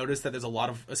 yeah, we noticed that there's a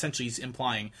lot of... Essentially, he's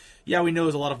implying, yeah, we know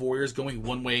there's a lot of warriors going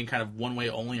one way and kind of one way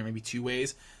only, or maybe two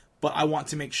ways. But I want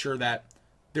to make sure that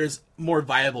there's more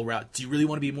viable route. Do you really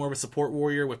want to be more of a support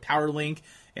warrior with Power Link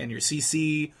and your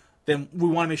CC? Then we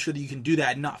want to make sure that you can do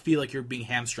that and not feel like you're being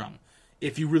hamstrung.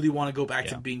 If you really want to go back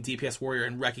to being DPS warrior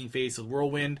and wrecking face with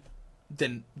Whirlwind,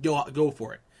 then go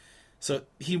for it. So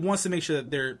he wants to make sure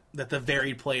that the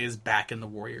varied play is back in the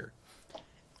warrior.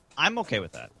 I'm okay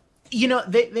with that. You know,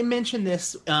 they mentioned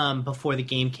this before the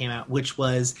game came out, which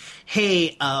was,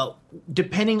 hey,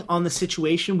 depending on the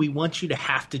situation, we want you to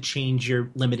have to change your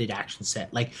limited action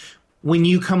set. Like, when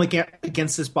you come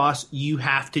against this boss, you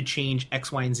have to change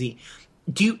X, Y, and Z.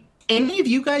 Do any of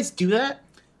you guys do that?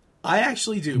 I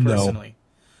actually do, personally.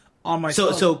 No. On my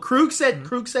So Krug said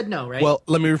no, right? Well,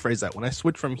 let me rephrase that. When I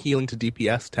switch from healing to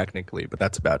DPS, technically, but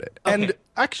that's about it. Okay. And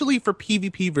actually, for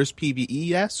PvP versus PvE,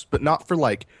 yes, but not for,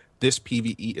 like, this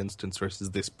PvE instance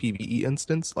versus this PvE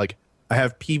instance. Like, I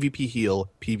have PvP heal,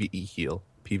 PvE heal,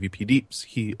 PvP deeps,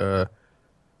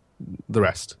 the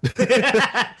rest.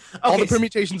 All the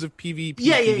permutations of PvP.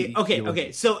 Yeah.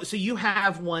 Okay. So you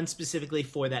have one specifically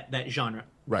for that genre.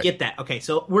 Right. Get that. Okay,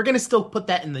 so we're going to still put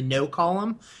that in the no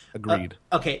column. Agreed.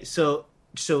 Okay, so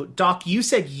Doc, you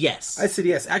said yes. I said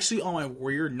yes. Actually, on my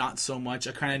warrior, not so much.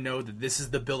 I kind of know that this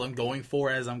is the build I'm going for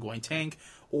as I'm going tank,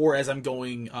 or as I'm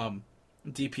going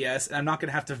DPS, and I'm not going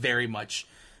to have to vary much,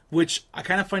 which I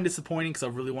kind of find disappointing because I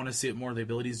really want to see what more of the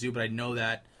abilities do, but I know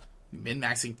that the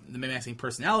min-maxing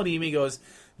personality in me goes,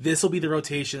 this will be the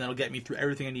rotation that'll get me through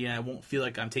everything I need, and I won't feel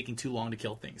like I'm taking too long to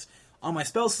kill things. On my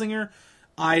spell slinger,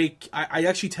 I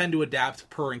actually tend to adapt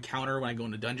per encounter when I go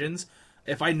into dungeons.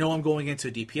 If I know I'm going into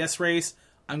a DPS race,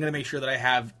 I'm going to make sure that I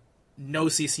have no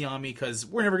CC on me, because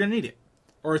we're never going to need it.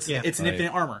 Or it's an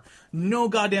infinite armor. No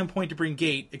goddamn point to bring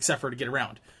gate except for to get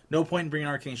around. No point in bringing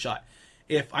an arcane shot.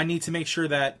 If I need to make sure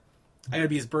that I'm going to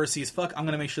be as bursty as fuck, I'm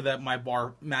going to make sure that my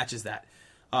bar matches that.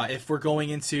 If we're going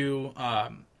into,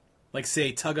 like,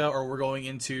 say, Tugga, or we're going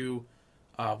into,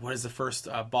 what is the first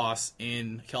boss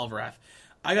in Kelvarath,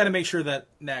 I got to make sure that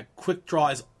quick draw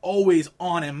is always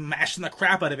on and mashing the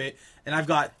crap out of it, and I've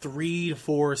got 3 to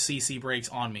 4 CC breaks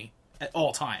on me at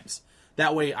all times.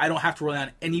 That way, I don't have to rely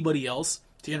on anybody else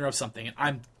to interrupt something, and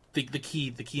I'm the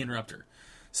key interrupter.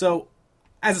 So,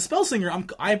 as a spell slinger,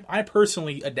 I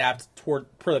personally adapt per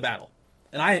the battle,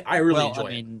 and I really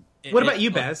enjoy it. What about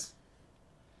you, Baz?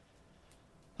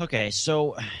 Okay,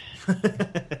 so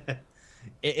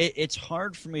it's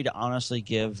hard for me to honestly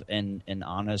give an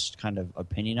honest kind of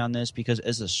opinion on this, because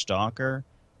as a stalker,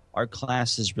 our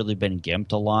class has really been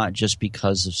gimped a lot just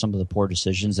because of some of the poor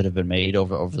decisions that have been made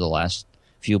over the last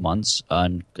few months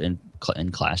in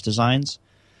class designs.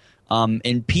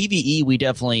 In PvE, we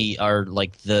definitely are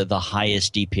like the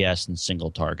highest DPS in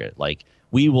single target. Like,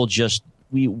 we will just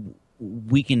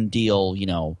we can deal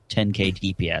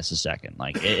 10k DPS a second.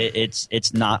 Like,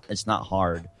 it's not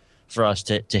hard for us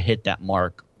to hit that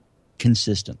mark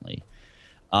consistently.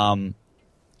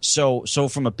 So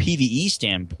from a PvE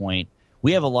standpoint,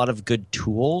 we have a lot of good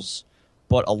tools,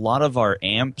 but a lot of our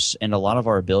amps and a lot of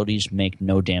our abilities make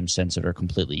no damn sense that are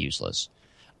completely useless.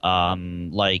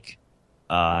 Like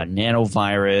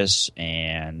nanovirus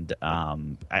and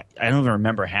I don't even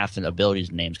remember half the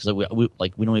abilities names because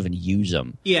we don't even use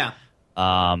them. Yeah.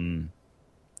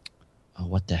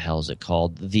 What the hell is it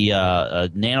called? The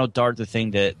nano dart, the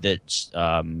thing that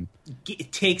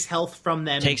It takes health from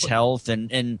them. takes health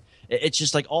and it's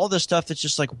just like all this stuff that's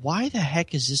just like, why the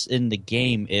heck is this in the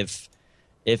game if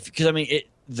because I mean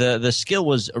the skill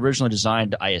was originally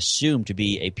designed, I assume, to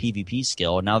be a PvP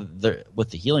skill, and now with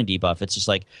the healing debuff, it's just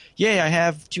like, yay, I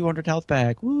have 200 health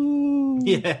back. Woo!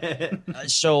 Yeah.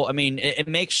 So I mean, it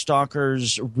makes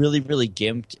stalkers really, really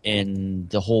gimped in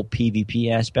the whole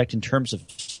PvP aspect in terms of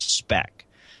spec.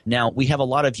 Now we have a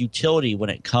lot of utility when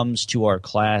it comes to our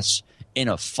class in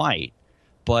a fight,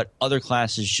 but other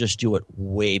classes just do it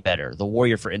way better. The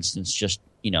warrior, for instance, just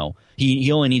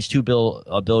he only needs 2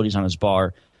 abilities on his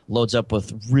bar. Loads up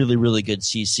with really, really good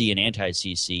CC and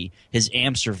anti-CC. His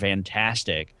amps are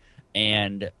fantastic.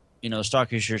 And, the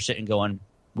stalkers are sitting going,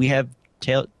 we have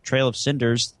Trail of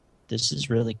Cinders. This is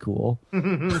really cool.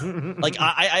 Like,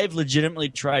 I've legitimately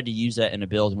tried to use that in a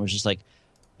build and was just like,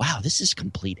 wow, this is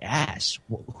complete ass.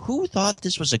 Who thought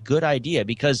this was a good idea?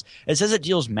 Because it says it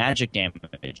deals magic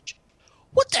damage.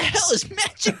 What the hell is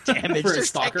magic damage? For a There's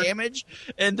stalker? tech damage,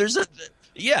 and there's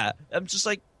yeah. I'm just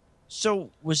like, so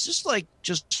was this like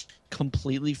just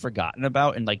completely forgotten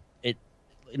about, and like it,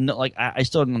 like I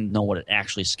still don't know what it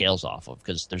actually scales off of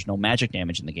because there's no magic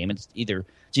damage in the game. It's either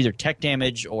tech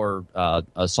damage or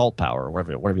assault power or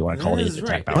whatever you want to call it, That is attack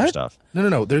right. power What? stuff.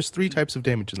 No. There's 3 types of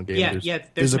damage in the game. Yeah, there's yeah,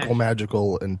 there's physical,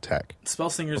 magical, and tech. Spell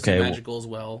Slingers Okay, are well- magical as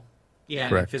well. Yeah. And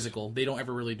Correct. physical. They don't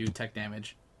ever really do tech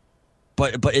damage.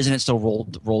 But isn't it still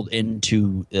rolled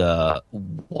into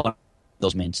one of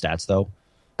those main stats though?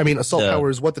 I mean, assault power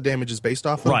is what the damage is based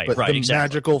off of, Right, but right, the exactly.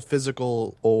 magical,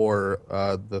 physical, or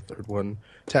the third one,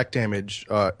 tech damage,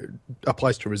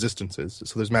 applies to resistances.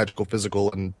 So there's magical,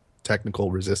 physical, and technical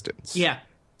resistance. Yeah.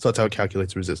 So that's how it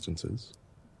calculates resistances.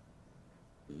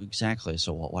 Exactly.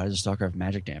 So why does the stalker have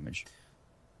magic damage?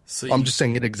 So I'm just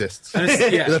saying it exists.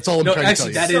 yeah. That's all I'm trying to tell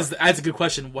you. That's a good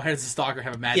question. Why does the stalker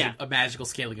have a magical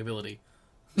scaling ability?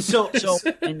 So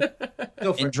In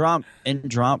go for it.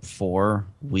 drop 4,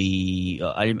 we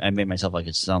I made myself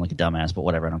sound like a dumbass, but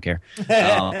whatever, I don't care.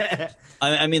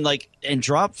 I mean, like in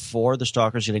drop 4, the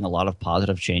stalker's getting a lot of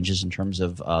positive changes in terms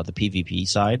of the PvP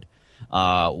side.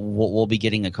 We'll be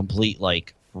getting a complete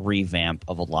revamp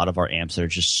of a lot of our amps that are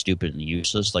just stupid and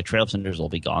useless. Like Trail of Cinders will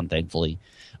be gone, thankfully.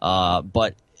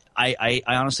 But I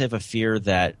honestly have a fear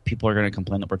that people are going to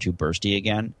complain that we're too bursty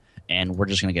again, and we're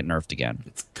just going to get nerfed again.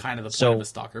 It's kind of the point So- of a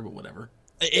stalker, but whatever.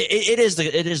 It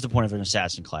is the point of an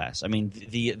assassin class. I mean,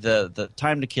 the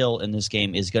time to kill in this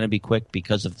game is going to be quick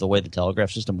because of the way the telegraph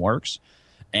system works.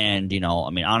 And I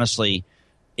mean, honestly,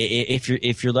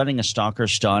 if you're letting a stalker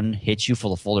stun hit you for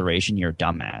the full duration, you're a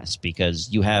dumbass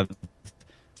because you have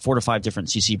 4 to 5 different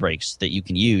CC breaks that you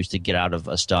can use to get out of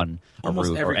a stun, a Almost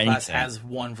root, or every class anything. has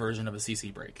one version of a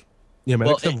CC break. Yeah,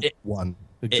 medics Well, have it- one.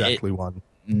 Exactly one.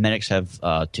 Medics have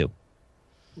 2.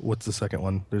 What's the second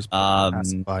one? There's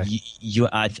Pacify.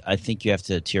 I think you have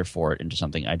to tier 4 it into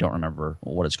something. I don't remember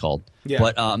what it's called. Yeah,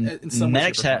 But in some way,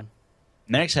 medics shape, or have form.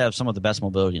 medics have some of the best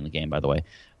mobility in the game, by the way.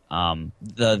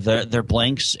 Their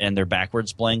blanks and their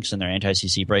backwards blanks and their anti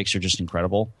CC breaks are just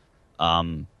incredible.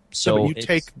 So So you it's-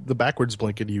 take the backwards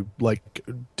blink and you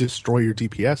destroy your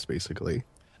DPS basically.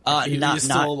 He's not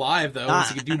still alive though, not-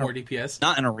 so you can do more DPS.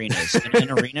 not in arenas. In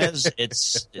arenas,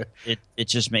 it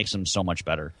just makes them so much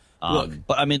better. Look.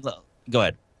 But I mean, go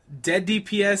ahead. Dead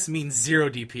DPS means 0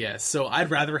 DPS, so I'd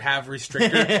rather have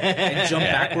Restrictor and jump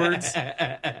backwards.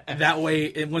 That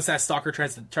way, and once that stalker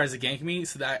tries to gank me,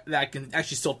 so that I can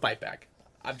actually still fight back.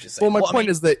 I'm just saying. Well, my I point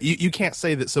mean- is that you can't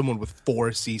say that someone with 4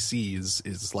 CCs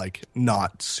is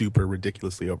not super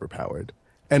ridiculously overpowered.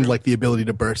 And the ability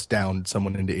to burst down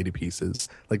someone into 80 pieces.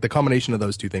 The combination of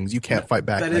those two things, you can't fight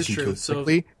back that and is actually true. kill So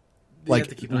quickly. you have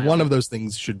to keep an eye One on of those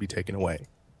things should be taken away.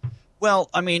 Well,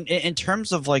 I mean, in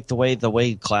terms of the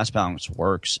way class balance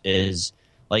works is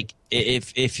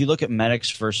if you look at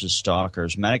medics versus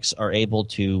stalkers, medics are able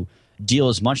to deal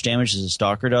as much damage as a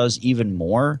stalker does, even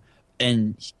more,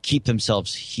 and keep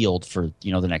themselves healed for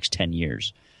the next 10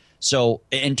 years. So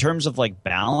in terms of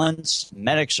balance,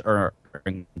 medics are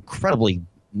incredibly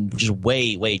just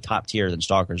way top tier than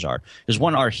stalkers are. Because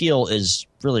our heal is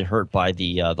really hurt by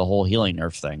the whole healing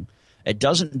nerf thing. It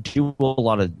doesn't do a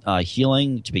lot of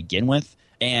healing to begin with,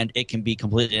 and it can be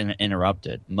completely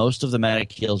interrupted. Most of the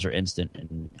medic heals are instant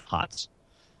and HOTS.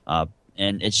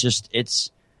 And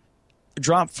it's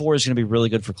drop 4 is going to be really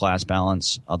good for class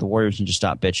balance. The warriors can just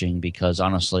stop bitching because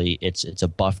honestly, it's a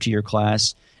buff to your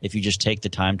class if you just take the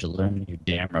time to learn your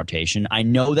damn rotation. I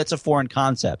know that's a foreign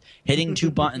concept. Hitting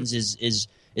 2 buttons is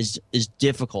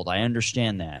difficult. I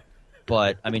understand that,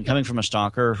 but I mean, coming from a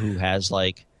stalker who has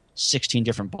like 16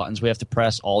 different buttons we have to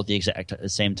press all at the exact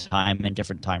same time in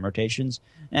different time rotations,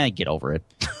 get over it.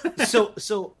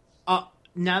 So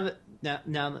now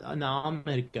I'm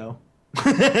gonna go.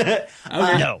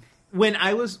 No. When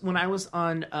I was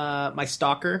on my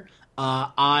stalker,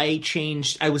 I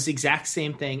was the exact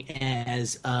same thing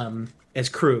as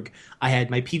Krug. I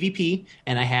had my PvP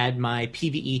and I had my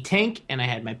PvE tank and I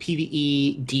had my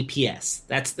PvE DPS.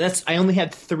 That's I only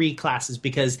had 3 classes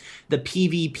because the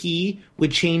PvP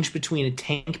would change between a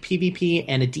tank PvP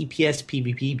and a DPS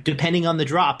PvP depending on the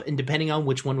drop and depending on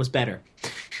which one was better.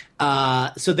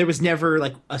 So there was never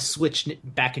like a switch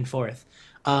back and forth.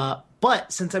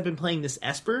 But since I've been playing this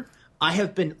Esper, I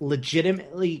have been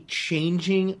legitimately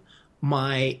changing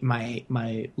my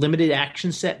limited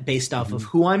action set based off of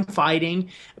who I'm fighting,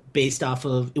 based off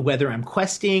of whether I'm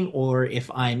questing or if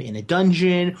I'm in a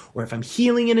dungeon or if I'm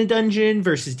healing in a dungeon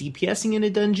versus DPSing in a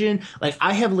dungeon. Like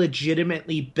I have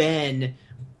legitimately been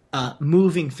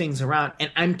moving things around,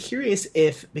 and I'm curious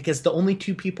because the only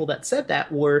 2 people that said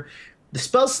that were the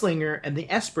Spellslinger and the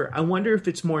Esper. I wonder if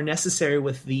it's more necessary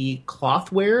with the cloth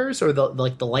wearers or the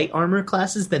light armor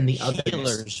classes than the others.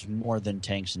 Healers more than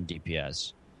tanks and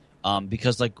DPS.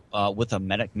 Because with a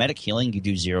medic healing, you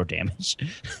do 0 damage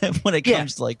when it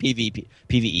comes to like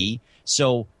PvE.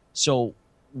 So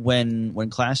when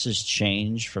classes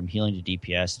change from healing to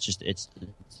DPS,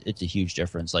 it's a huge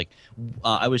difference. Like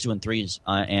I was doing 3s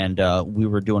and we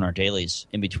were doing our dailies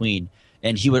in between.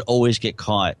 And he would always get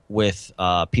caught with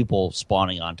people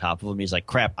spawning on top of him. He's like,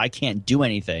 crap, I can't do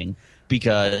anything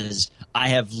because I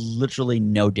have literally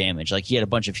no damage. Like, he had a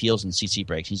bunch of heals and CC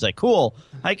breaks. He's like, cool,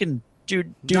 I can do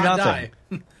not nothing.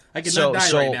 Die. I can not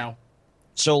die right now.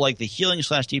 So, like, the healing /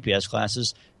 DPS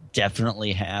classes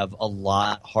definitely have a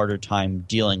lot harder time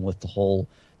dealing with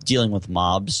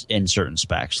mobs in certain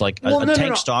specs. Like, a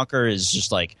tank stalker is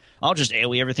just like, I'll just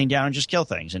AoE everything down and just kill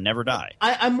things and never die.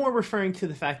 I'm more referring to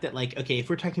the fact that, like, okay, if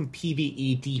we're talking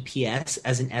PvE DPS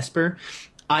as an Esper,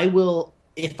 I will,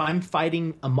 if I'm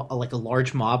fighting a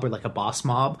large mob or like a boss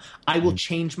mob, I will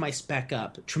change my spec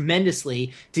up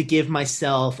tremendously to give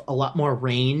myself a lot more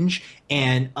range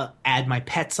and add my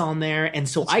pets on there. And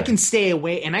so I can stay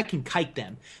away and I can kite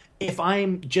them. If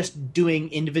I'm just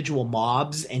doing individual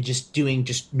mobs and just doing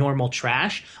just normal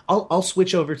trash, I'll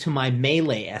switch over to my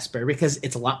melee Esper because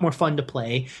it's a lot more fun to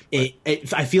play.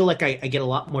 I feel like I get a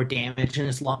lot more damage and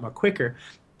it's a lot more quicker.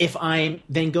 If I'm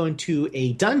then going to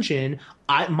a dungeon,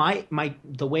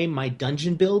 the way my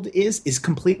dungeon build is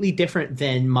completely different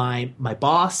than my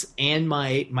boss and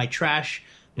my trash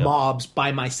mobs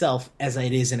by myself as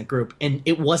it is in a group. And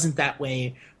it wasn't that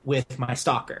way with my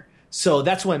stalker. So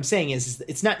that's what I'm saying is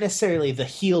it's not necessarily the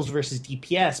heals versus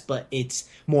DPS, but it's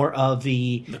more of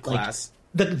the class.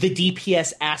 The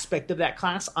DPS aspect of that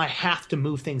class. I have to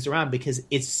move things around because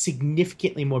it's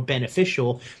significantly more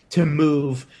beneficial to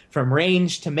move from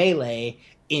range to melee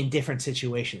in different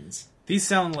situations. These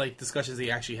sound like discussions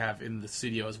they actually have in the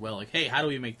studio as well. Like, hey, how do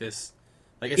we make this?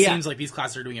 Like, it seems like these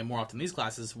classes are doing it more often than these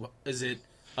classes. Is it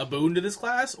a boon to this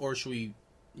class, or should we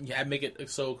make it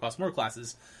so it costs more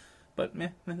classes? But,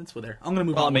 that's what there. I'm going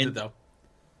to move on with it, though.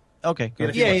 Okay.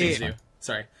 Got a few more things to do.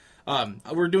 Sorry.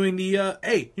 We're doing the,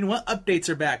 hey, you know what? Updates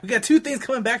are back. We got 2 things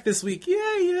coming back this week.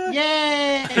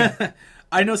 Yay!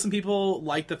 I know some people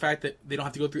like the fact that they don't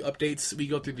have to go through updates. We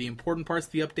go through the important parts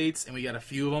of the updates, and we got a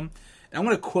few of them. And I'm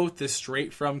going to quote this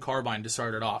straight from Carbine to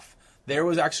start it off. There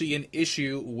was actually an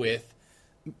issue with...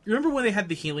 Remember when they had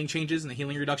the healing changes and the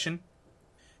healing reduction?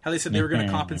 How they said they were going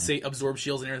to compensate absorb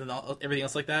shields and everything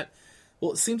else like that?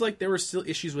 Well, it seems like there were still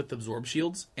issues with absorb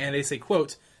shields, and they say,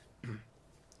 quote,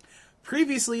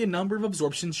 previously, a number of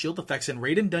absorption shield effects in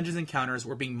raid and dungeons encounters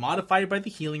were being modified by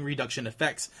the healing reduction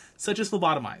effects, such as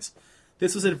phlebotomize.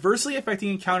 This was adversely affecting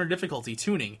encounter difficulty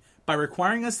tuning by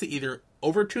requiring us to either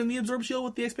overtune the absorb shield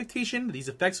with the expectation that these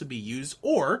effects would be used,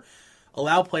 or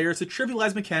allow players to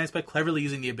trivialize mechanics by cleverly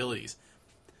using the abilities.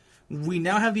 We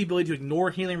now have the ability to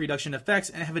ignore healing reduction effects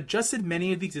and have adjusted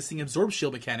many of the existing absorb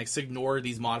shield mechanics to ignore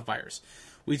these modifiers.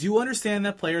 We do understand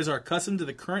that players are accustomed to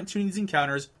the current tuning these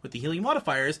encounters with the healing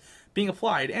modifiers being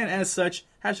applied, and as such,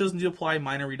 have chosen to apply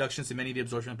minor reductions to many of the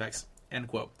absorption effects. End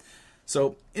quote.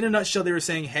 So, in a nutshell, they were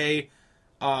saying, hey,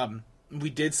 we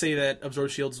did say that absorb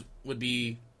shields would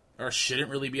be, or shouldn't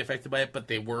really be affected by it, but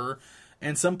they were.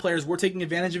 and some players were taking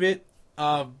advantage of it,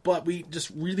 but we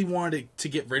just really wanted to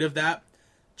get rid of that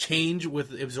change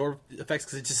with absorb effects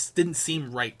because it just didn't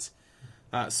seem right.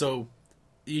 So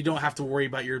you don't have to worry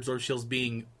about your absorb shields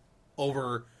being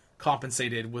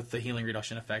overcompensated with the healing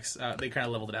reduction effects. They kind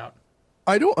of leveled it out.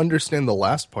 I don't understand the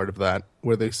last part of that,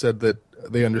 where they said that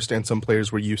they understand some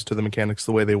players were used to the mechanics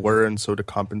the way they were, and so to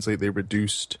compensate, they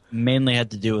reduced. Mainly had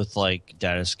to do with like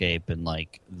data escape and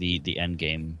like the end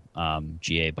game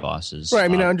GA bosses. Right. I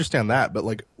mean, I understand that, but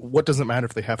like, what does it matter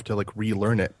if they have to like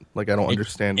relearn it? Like, I don't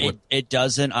understand what. It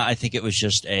doesn't. I think it was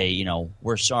just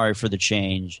we're sorry for the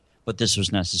change, but this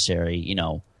was necessary.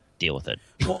 Deal with it.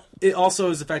 Well, it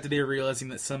also is the fact that they were realizing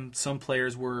that some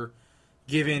players were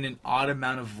given an odd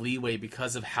amount of leeway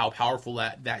because of how powerful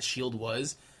that shield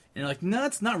was. And you're like, no,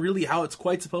 it's not really how it's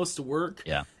quite supposed to work.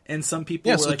 Yeah. And some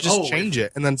people were so like, just change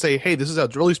it and then say, hey, this is how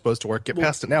it's really supposed to work. Get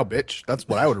past it now, bitch. That's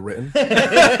what I would have written.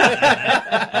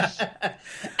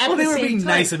 Well, they were being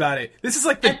nice about it. This is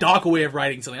like the Doc way of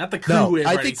writing something, not the crew way of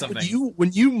I writing think something.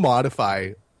 when you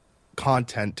modify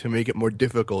content to make it more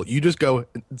difficult, you just go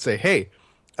and say, hey,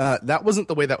 that wasn't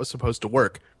the way that was supposed to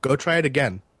work. Go try it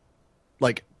again.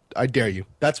 Like, I dare you.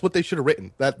 That's what they should have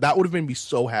written. That would have made me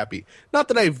so happy. Not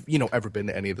that I've ever been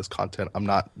to any of this content. I'm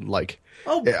not like.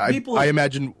 I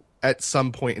imagine at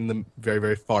some point in the very,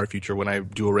 very far future when I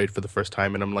do a raid for the first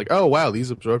time and I'm like, oh wow,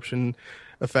 these absorption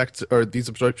effects or these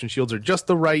absorption shields are just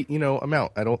the right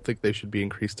amount. I don't think they should be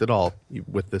increased at all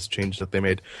with this change that they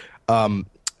made.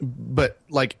 But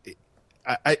like.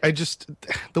 I just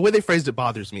the way they phrased it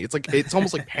bothers me. It's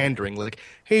almost like pandering. Like,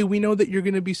 hey, we know that you're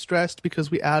going to be stressed because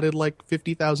we added like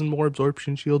 50,000 more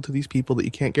absorption shield to these people that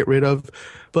you can't get rid of,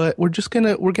 but we're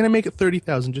gonna make it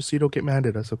 30,000 just so you don't get mad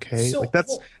at us, okay? So, like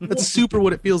that's super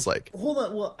what it feels like. Hold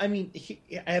on. Well, I mean,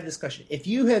 I have this question. If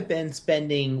you have been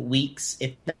spending weeks,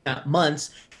 if not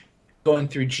months, going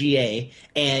through GA,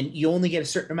 and you only get a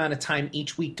certain amount of time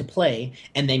each week to play,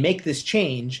 and they make this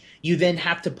change, you then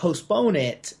have to postpone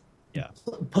it. Yeah.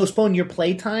 Postpone your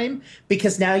playtime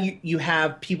because now you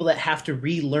have people that have to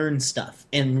relearn stuff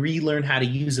and relearn how to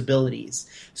use abilities.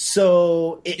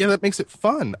 So that makes it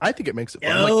fun. I think it makes it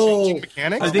fun. No. Like changing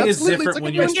mechanics. I think it's literally- different like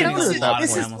when a you're game spending counter. a lot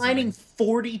this more is time with lining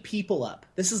 40 people up.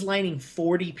 This is lining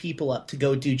 40 people up to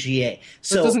go do GA.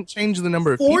 So So it doesn't change the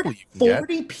number of people you can get.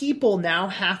 40 people now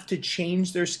have to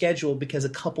change their schedule because a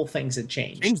couple things have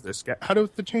changed. Change this. How do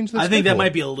they change this? I think that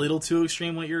might be a little too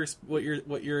extreme. What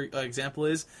your example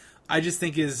is. I just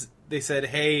think they said,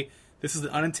 hey, this is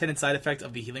the unintended side effect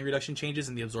of the healing reduction changes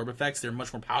and the absorb effects. They're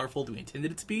much more powerful than we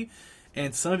intended it to be.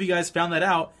 And some of you guys found that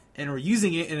out and were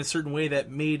using it in a certain way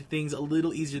that made things a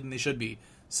little easier than they should be.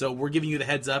 So we're giving you the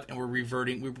heads up and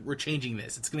we're changing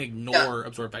this. It's going to ignore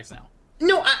absorb effects now.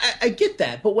 No, I get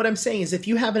that, but what I'm saying is, if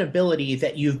you have an ability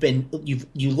that you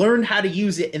learned how to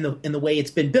use it in the way it's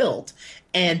been built,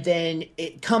 and then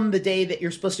come the day that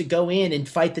you're supposed to go in and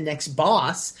fight the next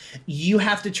boss, you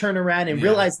have to turn around and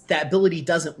realize that ability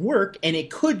doesn't work, and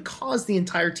it could cause the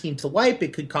entire team to wipe.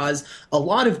 It could cause a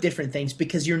lot of different things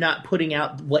because you're not putting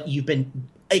out what you've been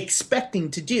expecting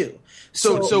to do.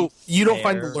 So you don't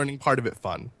find the learning part of it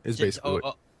fun? Is basically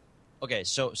what. Okay,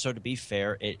 so to be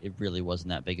fair, it really wasn't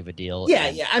that big of a deal.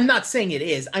 Yeah. I'm not saying it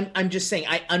is. I'm just saying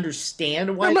I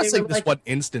understand why. I'm not they saying were this like, one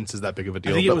instance is that big of a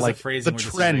deal, think it but was the like phrasing the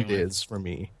we're trend disagreeing with. is for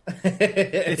me.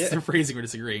 It's the phrasing we're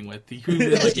disagreeing with.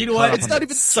 Like, you know what? It's not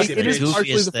even. Suck It is goofiest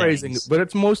partially the phrasing, things. but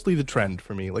it's mostly the trend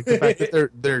for me. Like the fact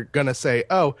that they're gonna say,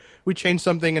 "Oh, we changed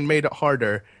something and made it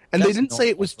harder," and they That's didn't say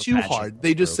it normal was for too patching hard.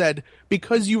 They just group. said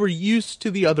because you were used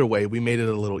to the other way, we made it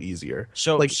a little easier.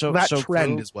 That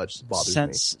trend Drew, is what bothers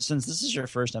me. Since this is your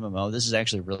first MMO, this is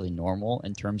actually really normal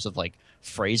in terms of like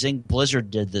phrasing.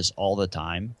 Blizzard did this all the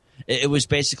time. It was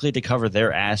basically to cover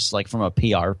their ass, like from a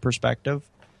PR perspective.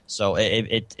 So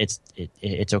it's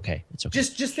okay. It's okay.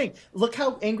 Just think. Look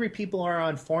how angry people are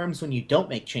on forums when you don't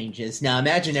make changes. Now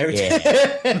imagine every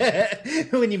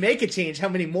when you make a change, how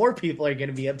many more people are going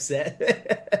to be upset?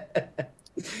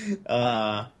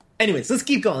 Anyways, let's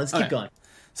keep going. Let's keep going.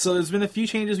 So there's been a few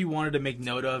changes we wanted to make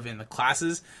note of in the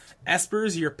classes.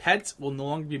 Espers, your pet, will no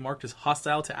longer be marked as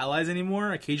hostile to allies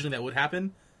anymore. Occasionally that would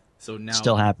happen. So now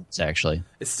Still happens actually.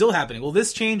 it's still happening. Well,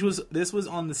 this was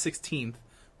on the 16th,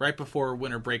 right before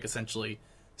winter break, essentially.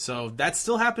 So that's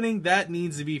still happening. That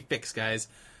needs to be fixed, guys.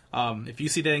 If you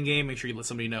see that in game, make sure you let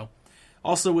somebody know.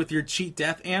 Also, with your cheat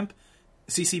death amp,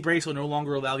 CC breaks will no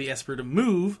longer allow the Esper to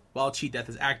move while cheat death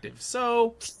is active.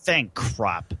 So Thank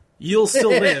crap. you'll still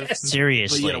live.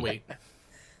 Seriously. But you gotta wait.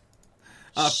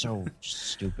 So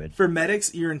stupid. For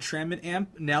medics, your entrapment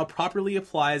amp now properly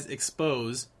applies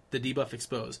expose, the debuff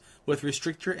expose, with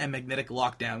restrictor and magnetic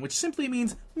lockdown, which simply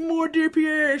means more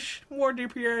DPS.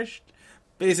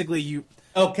 Basically, you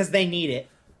because they need it.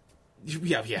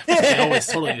 yeah, they always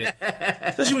totally need it.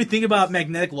 Especially when you think about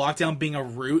magnetic lockdown being a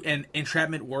root and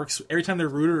entrapment works. Every time they're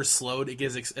rooted or slowed, it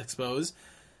gets exposed.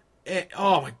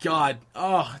 Oh my god!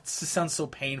 Oh, it just sounds so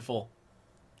painful.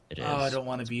 It is. Oh, I don't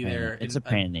want to be there. It's a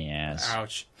pain in the ass.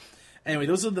 Ouch. Anyway,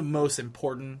 those are the most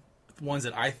important ones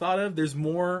that I thought of. There's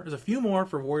more. There's a few more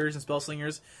for warriors and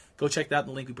spellslingers. Go check that in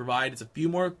the link we provide. It's a few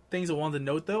more things I wanted to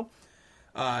note though.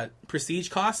 Prestige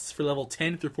costs for level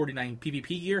 10 through 49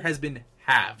 PvP gear has been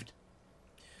halved.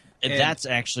 And that's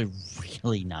actually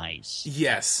really nice.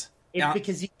 Yes. It's Now,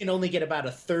 because you can only get about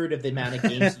a third of the amount of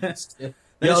games you used to.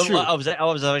 that's true. I was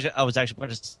actually going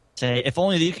to say, if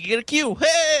only you could get a queue.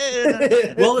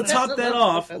 Hey! Well, to top that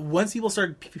off, once people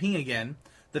start PvPing again,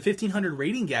 the 1500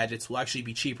 rating gadgets will actually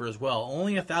be cheaper as well.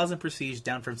 Only 1,000 prestige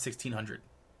down from 1600.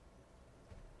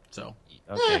 So,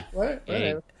 Okay.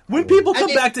 Whatever. when people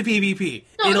come back to PvP,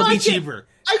 it'll be cheaper.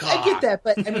 I get that,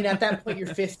 but I mean, at that point,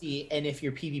 you're 50, and if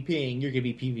you're PvPing, you're going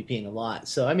to be PvPing a lot.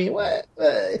 So, I mean, what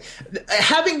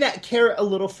having that carrot a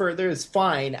little further is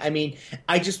fine. I mean,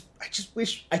 I just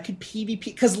wish I could PvP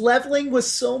because leveling was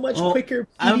so much quicker.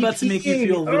 I'm about to make you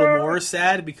feel a little PvPing. more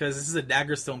sad because this is a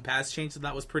Daggerstone Pass change, so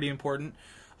that was pretty important.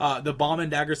 The Bomb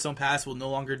and Daggerstone Pass will no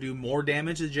longer do more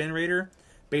damage to the generator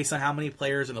based on how many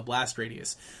players in the blast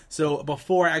radius. So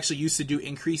before, I actually used to do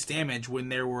increased damage when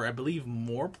there were, I believe,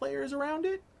 more players around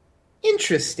it.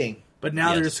 Interesting. But now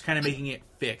they're Yes. just kind of making it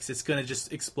fixed. It's going to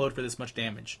just explode for this much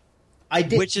damage. I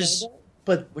did, Which is-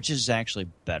 but Which is actually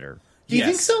better. do you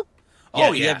think Yes. so?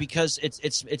 Oh, yeah. because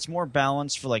it's more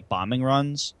balanced for like bombing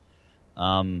runs.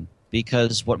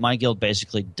 Because what my guild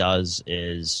basically does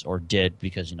is, or did,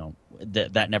 because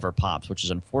that never pops, which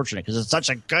is unfortunate because it's such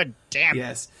a good damn.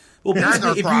 Yes. Well, basically,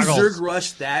 if you Fraggles. Zerg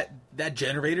rush that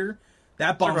generator,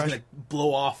 that bomb's rush. going to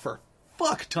blow off for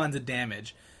fuck tons of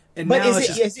damage. And But now is it's it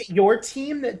just, is it your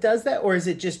team that does that, or is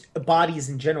it just bodies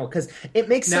in general? Because it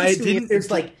makes now sense it to me didn't. if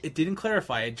there's like It didn't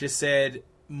clarify. It just said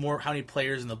more how many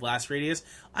players in the blast radius.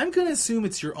 I'm going to assume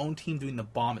it's your own team doing the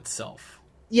bomb itself.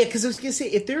 yeah, because I was gonna say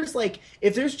if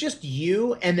there's just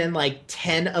you and then like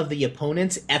 10 of the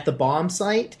opponents at the bomb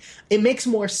site, it makes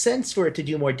more sense for it to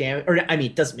do more damage. Or I mean,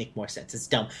 it doesn't make more sense. It's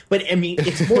dumb, but I mean,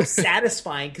 it's more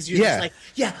satisfying because you're Yeah. just like,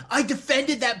 yeah, I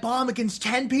defended that bomb against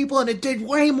 10 people and it did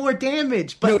way more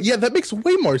damage. But No, yeah, that makes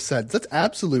way more sense. That's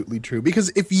absolutely true.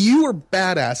 Because if you are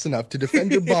badass enough to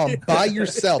defend your bomb by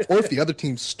yourself, or if the other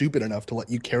team's stupid enough to let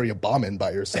you carry a bomb in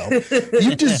by yourself,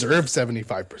 you deserve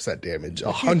 75% damage,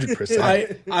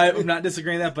 100%. I'm not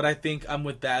disagreeing with that, but I think I'm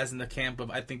with Baz in the camp of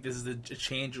I think this is a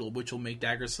change which will make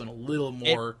Daggerstone a little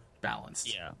more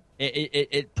balanced. Yeah.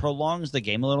 It prolongs the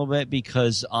game a little bit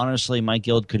because honestly, my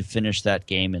guild could finish that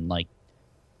game in like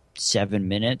 7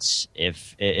 minutes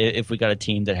if we got a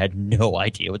team that had no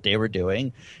idea what they were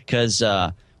doing. Because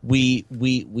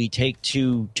we take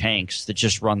 2 tanks that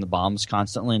just run the bombs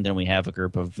constantly, and then we have a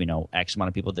group of X amount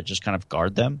of people that just kind of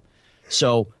guard them.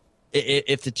 So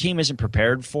if the team isn't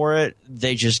prepared for it,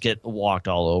 they just get walked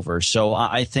all over. So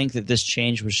I think that this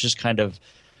change was just kind of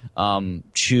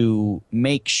to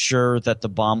make sure that the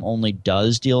bomb only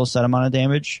does deal a set amount of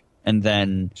damage, and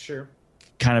then sure.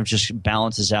 kind of just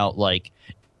balances out. Like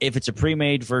if it's a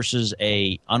pre-made versus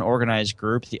a unorganized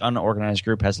group, the unorganized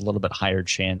group has a little bit higher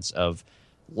chance of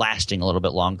lasting a little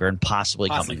bit longer and possibly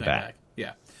coming back.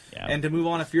 Yeah. Yeah. And to move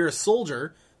on, if you're a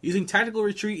soldier, using Tactical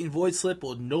Retreat and Void Slip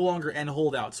will no longer end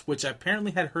holdouts, which I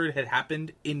apparently had heard had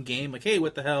happened in game. Like, hey,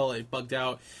 what the hell? It bugged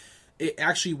out. It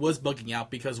actually was bugging out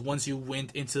because once you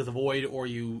went into the void or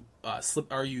you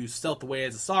stealthed away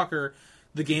as a stalker,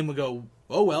 the game would go,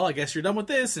 oh well, I guess you're done with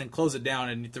this, and close it down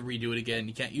and you have to redo it again.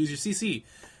 You can't use your CC,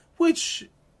 which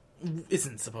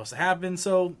isn't supposed to happen.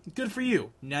 So good for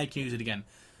you. Now you can use it again.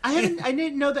 I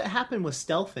didn't know that happened with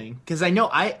stealthing because I know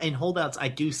in holdouts I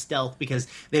do stealth because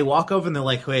they walk over and they're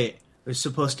like, wait, there's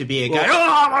supposed to be a guy.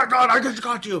 Oh my god, I just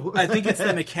got you. I think it's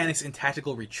the mechanics in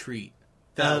Tactical Retreat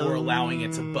that were allowing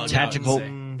it to bug Tactical. out.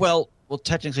 And say, Well,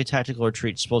 technically, Tactical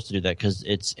Retreat's supposed to do that because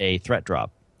it's a threat drop.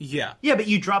 yeah. Yeah, but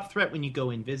you drop threat when you go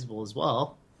invisible as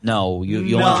well. No, you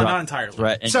No, only drop not entirely.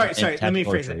 threat. And, Sorry. and Let me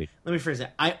Tactical phrase Retreat. it. Let me phrase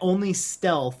it. I only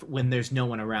stealth when there's no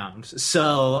one around,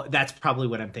 so that's probably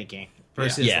what I'm thinking.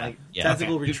 Versus Yeah, like, yeah.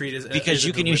 Tactical Okay. Retreat is Because is a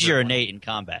you can use your deliberate one. innate in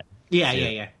combat.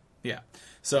 yeah. Yeah.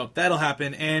 So that'll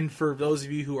happen. And for those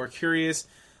of you who are curious,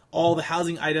 all the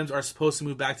housing items are supposed to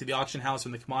move back to the auction house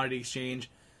from the commodity exchange.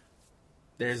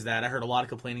 There's that. I heard a lot of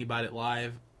complaining about it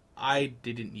live. I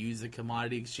didn't use the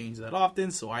commodity exchange that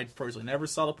often, so I personally never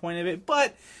saw the point of it.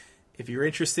 But if you're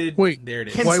interested, Wait, there it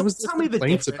is. Can why someone was there tell me the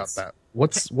complaints difference? about that?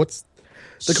 What's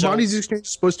The commodities exchange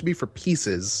is supposed to be for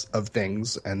pieces of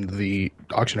things, and the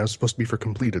auction house is supposed to be for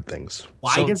completed things.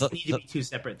 Why So does it need to be two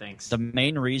separate things? The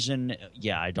main reason,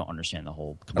 I don't understand the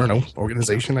whole. I don't know,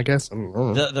 organization, I guess. I don't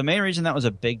know. The main reason that was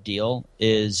a big deal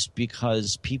is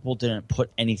because people didn't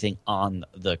put anything on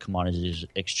the commodities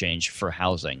exchange for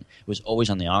housing. It was always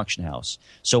on the auction house.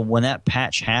 So when that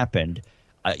patch happened,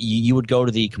 you would go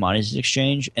to the commodities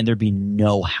exchange and there'd be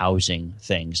no housing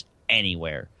things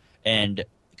anywhere, and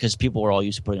because people were all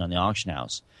used to putting on the auction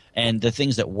house. And the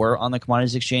things that were on the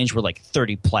commodities exchange were like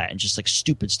 30 plat and just like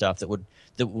stupid stuff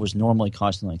that was normally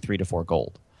costing like 3 to 4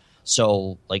 gold.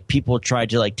 So like people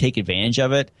tried to like take advantage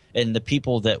of it, and the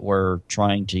people that were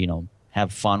trying to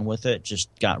have fun with it just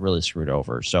got really screwed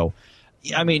over. So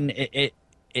I mean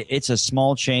it's a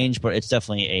small change, but it's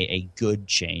definitely a good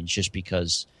change just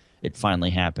because it finally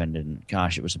happened, and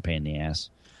gosh, it was a pain in the ass.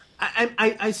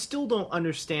 I still don't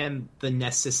understand the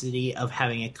necessity of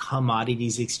having a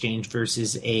commodities exchange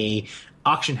versus a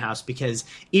auction house, because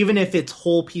even if it's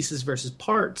whole pieces versus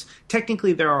parts,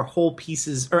 technically there are whole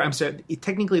pieces, or I'm sorry,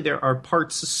 technically there are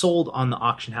parts sold on the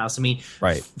auction house. I mean,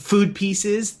 right. Food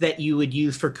pieces that you would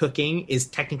use for cooking is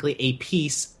technically a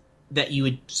piece that you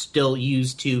would still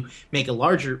use to make a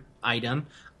larger item.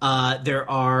 There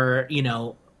are,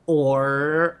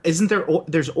 or isn't there?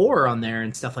 There's ore on there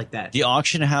and stuff like that. The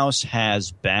auction house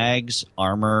has bags,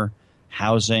 armor,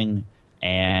 housing,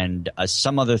 and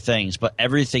some other things, but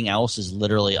everything else is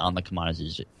literally on the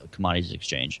commodities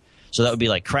exchange. So that would be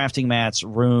like crafting mats,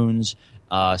 runes,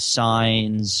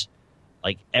 signs,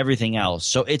 like everything else.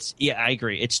 So I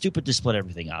agree. It's stupid to split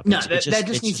everything up. No, that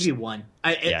just needs to be one.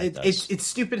 It's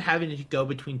stupid having to go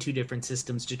between two different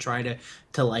systems to try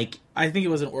to like. I think it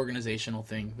was an organizational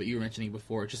thing, but you were mentioning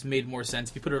before. It just made more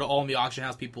sense. If you put it all in the auction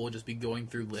house, people would just be going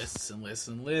through lists and lists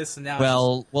and lists. And now,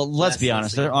 well, let's be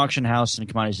honest. Their auction house and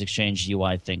commodities exchange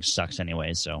UI thing sucks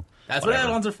anyway. So that's whatever. what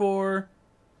add-ons are for.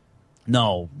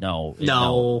 No.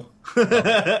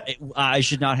 I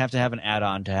should not have to have an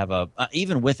add-on to have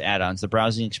even with add-ons, the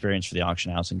browsing experience for the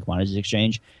auction house and commodities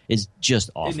exchange is just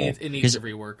awful. It needs to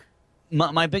rework.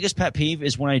 My biggest pet peeve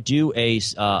is when I do a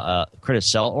credit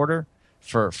sell order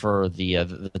for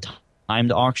the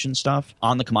timed auction stuff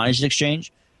on the commodities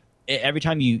exchange. Every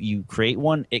time you create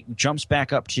one, it jumps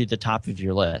back up to the top of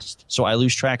your list, so I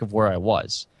lose track of where I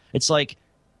was. It's like,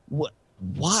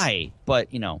 why? But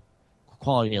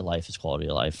quality of life is quality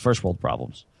of life. First world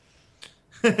problems.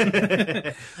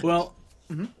 Well,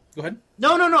 go ahead.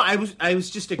 No. I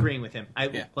was just agreeing with him.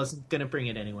 I wasn't going to bring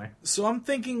it anywhere. So I'm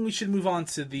thinking we should move on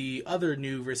to the other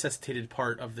new resuscitated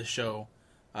part of the show.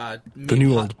 The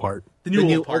new old part. The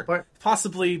new old part.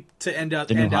 Possibly to end out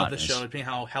the show, depending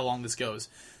how long this goes.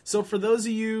 So for those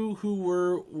of you who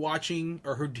were watching,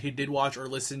 or who did watch or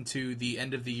listen to the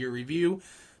end of the year review,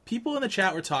 people in the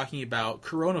chat were talking about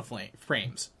Corona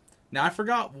frames. Now, I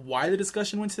forgot why the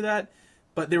discussion went to that,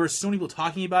 but there were so many people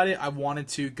talking about it, I wanted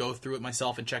to go through it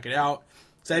myself and check it out.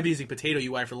 So I've been using Potato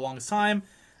UI for the longest time,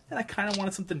 and I kind of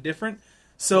wanted something different.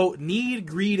 So Need,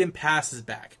 Greed, and Pass is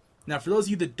back. Now, for those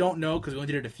of you that don't know, because we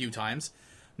only did it a few times,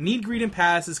 Need, Greed, and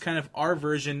Pass is kind of our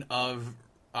version of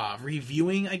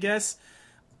reviewing, I guess,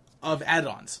 of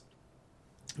add-ons.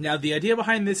 Now, the idea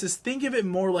behind this is think of it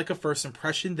more like a first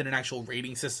impression than an actual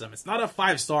rating system. It's not a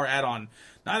 5-star add-on,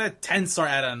 not a 10-star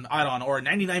add-on, or a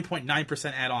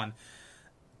 99.9% add-on.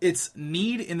 It's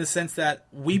need in the sense that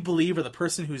we believe, or the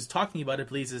person who's talking about it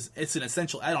believes, it's an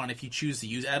essential add-on if you choose to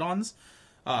use add-ons,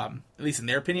 at least in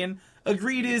their opinion.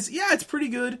 Agreed is, it's pretty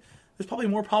good. There's probably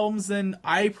more problems than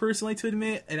I personally to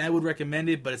admit, and I would recommend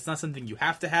it, but it's not something you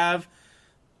have to have,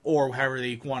 or however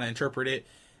they want to interpret it.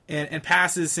 And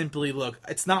Pass is simply, look,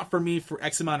 it's not for me for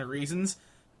X amount of reasons.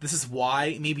 This is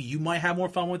why. Maybe you might have more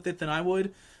fun with it than I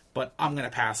would, but I'm going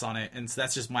to pass on it, and so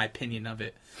that's just my opinion of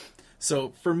it.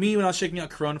 So for me, when I was checking out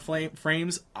Corona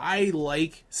frames, I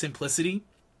like simplicity,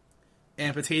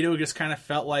 and Potato just kind of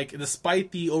felt like,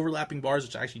 despite the overlapping bars,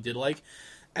 which I actually did like,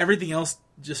 everything else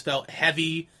just felt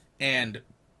heavy and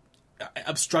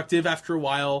obstructive after a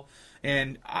while.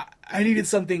 And I needed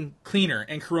something cleaner.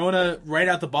 And Corona, right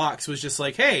out the box, was just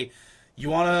like, hey, you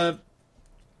want to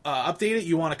update it?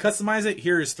 You want to customize it?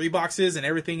 Here's 3 boxes, and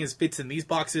everything fits in these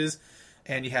boxes.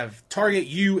 And you have target,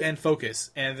 you, and focus.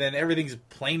 And then everything's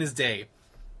plain as day.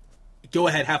 Go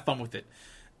ahead, have fun with it.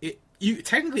 You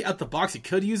technically, out the box, you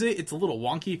could use it. It's a little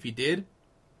wonky if you did.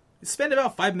 Spend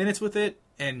about 5 minutes with it,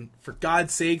 and for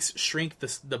God's sakes, shrink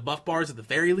the buff bars at the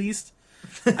very least.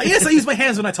 I guess I use my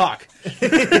hands when I talk.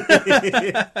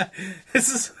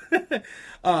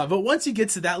 But once you get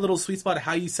to that little sweet spot of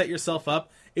how you set yourself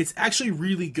up, it's actually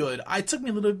really good. It took me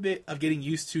a little bit of getting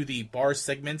used to the bar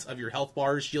segments of your health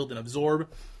bars, shield, and absorb.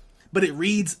 but it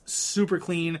reads super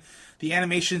clean. The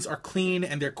animations are clean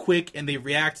and they're quick and they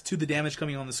react to the damage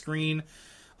coming on the screen.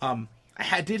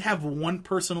 I did have one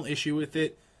personal issue with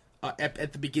it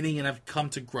at the beginning, and I've come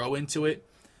to grow into it.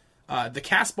 The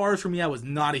cast bars for me, I was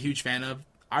not a huge fan of.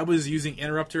 I was using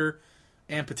Interrupter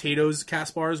and Potatoes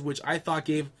cast bars, which I thought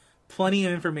gave plenty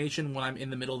of information when I'm in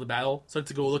the middle of the battle, so I have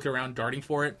to go look around darting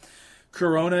for it.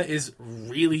 Corona is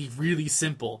really, really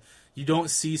simple. You don't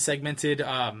see segmented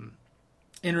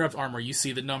interrupt armor. You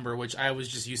see the number, which I was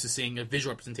just used to seeing a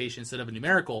visual representation instead of a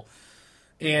numerical.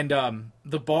 And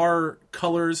the bar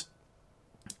colors,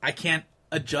 I can't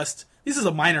adjust. This is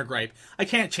a minor gripe. I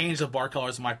can't change the bar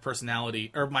colors of my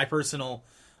personality or my personal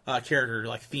character,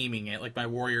 like theming it. Like my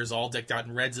warriors all decked out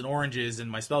in reds and oranges,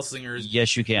 and my spell slingers.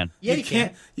 Yes, you can. Yeah, you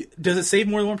can't. Does it save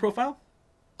more than one profile?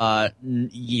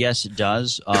 Yes, it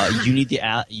does. You need the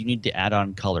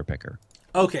add-on color picker.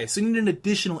 Okay, so you need an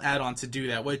additional add-on to do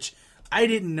that, which I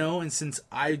didn't know, and since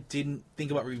I didn't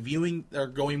think about reviewing or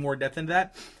going more depth into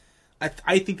that,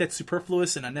 I think that's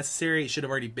superfluous and unnecessary. It should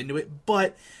have already been to it.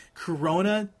 But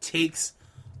Corona takes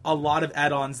a lot of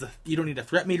add-ons. You don't need a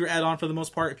threat meter add-on for the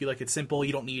most part. If you like it simple,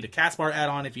 you don't need a cast bar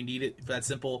add-on if you need it. If that's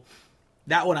simple,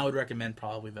 that one I would recommend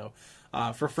probably though.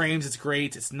 For frames, it's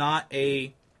great. It's not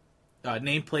a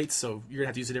nameplate, so you're gonna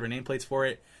have to use a different nameplates for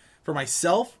it. For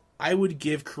myself, I would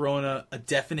give Corona a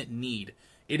definite need.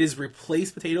 It is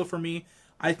replaced Potato for me.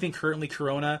 I think currently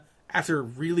Corona, after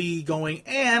really going,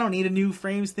 I don't need a new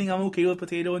frames thing, I'm okay with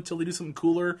Potato until they do something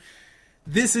cooler.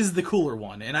 This is the cooler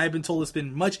one, and I've been told it's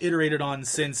been much iterated on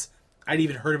since I'd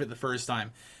even heard of it the first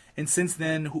time. And since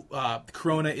then,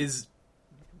 Corona is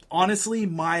honestly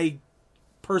my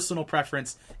personal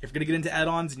preference. If you're going to get into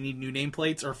add-ons, you need new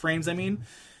nameplates, or frames,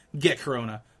 get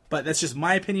Corona. But that's just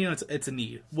my opinion, it's a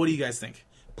need. What do you guys think?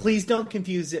 Please don't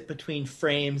confuse it between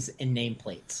frames and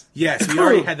nameplates. Yes, we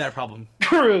already had that problem.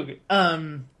 Krug.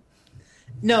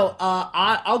 No,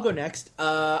 I'll go next.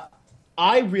 I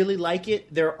really like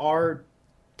it. There are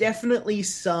definitely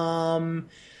some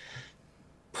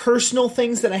personal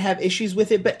things that I have issues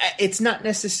with it, but it's not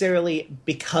necessarily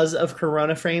because of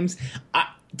Corona frames.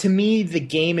 To me, the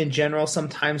game in general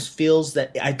sometimes feels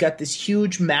that I've got this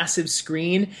huge, massive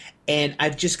screen, and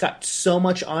I've just got so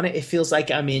much on it. It feels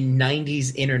like I'm in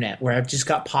 90s internet, where I've just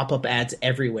got pop-up ads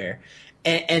everywhere.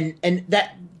 And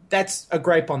that's a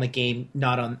gripe on the game,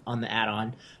 not on the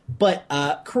add-on. But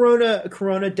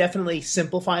Corona definitely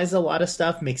simplifies a lot of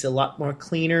stuff, makes it a lot more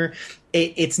cleaner.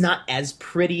 It's not as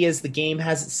pretty as the game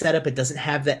has it set up. It doesn't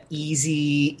have that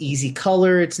easy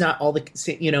color. It's not all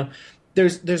the,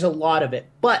 there's a lot of it.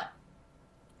 But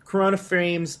Corona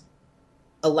Frames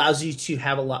allows you to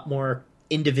have a lot more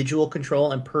individual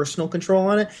control and personal control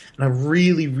on it, and I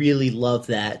really, really love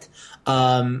that.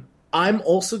 I'm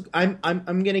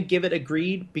gonna give it a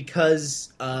grade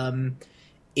because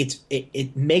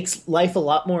it makes life a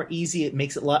lot more easy. It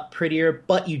makes it a lot prettier,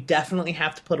 but you definitely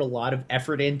have to put a lot of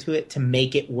effort into it to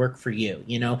make it work for you.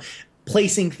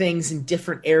 Placing things in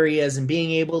different areas and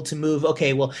being able to move,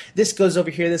 okay, well, this goes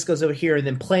over here, and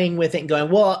then playing with it and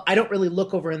going, well, I don't really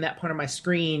look over in that part of my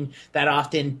screen that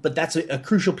often, but that's a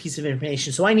crucial piece of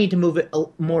information, so I need to move it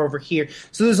more over here.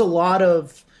 So there's a lot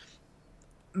of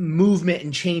movement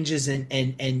and changes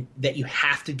and that you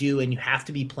have to do, and you have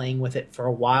to be playing with it for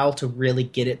a while to really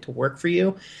get it to work for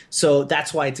you. So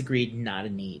that's why it's a grade, not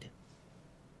a need.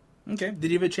 Okay.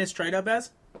 Did you have a chance to try it out, Baz?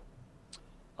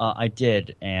 I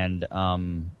did, and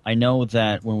I know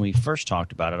that when we first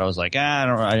talked about it, I was like, I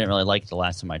didn't really like it the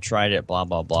last time I tried it, blah,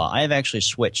 blah, blah. I have actually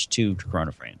switched to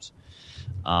Corona Frames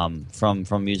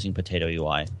from using Potato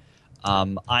UI.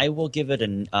 I will give it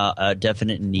a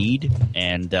definite need,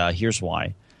 and here's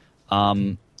why.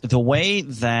 The way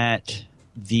that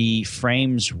the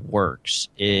frames works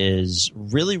is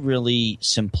really, really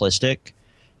simplistic.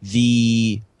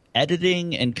 The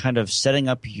editing and kind of setting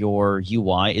up your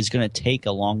UI is going to take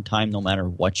a long time no matter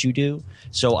what you do.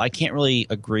 So I can't really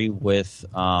agree with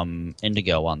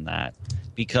Indigo on that,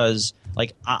 because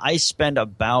I spend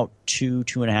about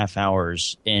 2.5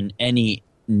 hours in any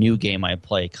new game I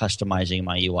play customizing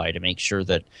my UI to make sure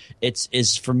that it's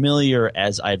as familiar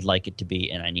as I'd like it to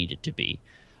be and I need it to be.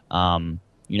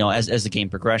 As the game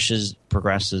progresses,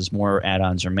 more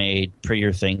add-ons are made,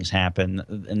 prettier things happen,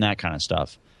 and that kind of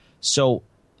stuff. So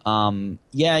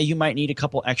you might need a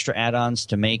couple extra add-ons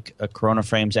to make a Corona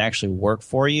Frames actually work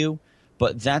for you,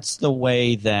 but that's the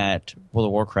way that World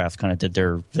of Warcraft kind of did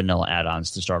their vanilla add-ons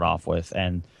to start off with,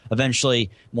 and eventually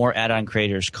more add-on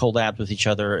creators collabed with each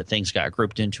other, things got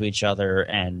grouped into each other,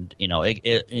 and we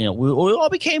all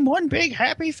became one big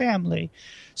happy family.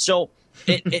 So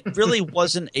it really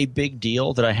wasn't a big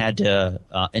deal that I had to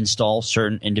install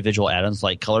certain individual add-ons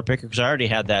like Color Picker, because I already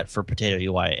had that for Potato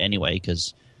UI anyway,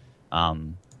 because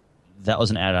that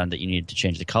was an add-on that you needed to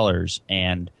change the colors.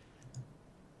 And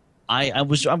I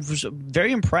was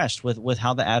very impressed with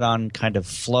how the add-on kind of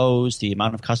flows, the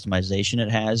amount of customization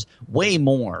it has, way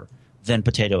more than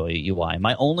Potato UI.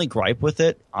 My only gripe with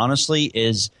it, honestly,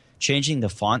 is changing the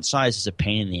font size is a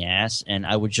pain in the ass, and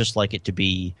I would just like it to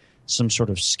be some sort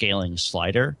of scaling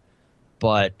slider.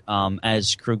 But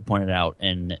as Krug pointed out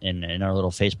in our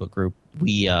little Facebook group,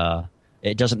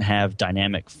 it doesn't have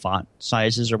dynamic font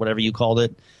sizes or whatever you called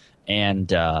it, and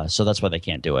so that's why they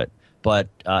can't do it. But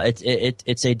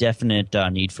it's a definite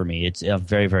need for me. I'm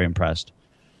very, very impressed.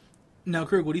 Now,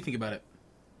 Krug, what do you think about it?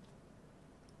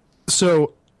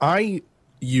 So I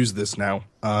use this now,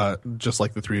 just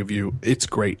like the three of you. It's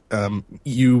great.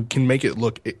 You can make it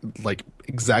look like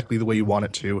exactly the way you want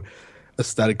it to.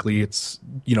 Aesthetically, it's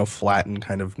flat and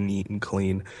kind of neat and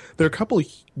clean. There are a couple,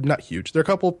 not huge. There are a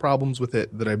couple of problems with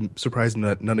it that I'm surprised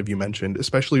none of you mentioned,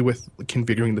 especially with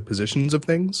configuring the positions of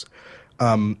things.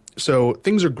 So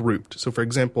things are grouped. So for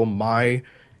example, my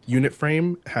unit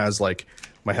frame has like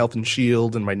my health and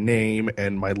shield and my name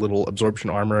and my little absorption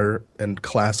armor and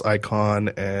class icon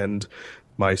and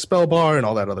my spell bar and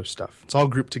all that other stuff. It's all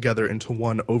grouped together into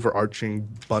one overarching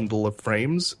bundle of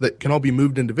frames that can all be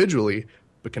moved individually,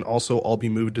 but can also all be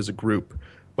moved as a group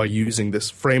by using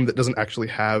this frame that doesn't actually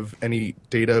have any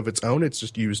data of its own. It's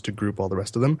just used to group all the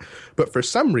rest of them. But for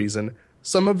some reason,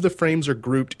 some of the frames are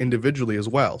grouped individually as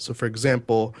well. So for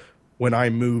example, when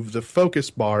I move the focus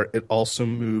bar, it also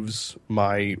moves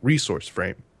my resource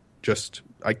frame.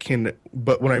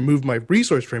 But when I move my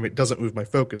resource frame, it doesn't move my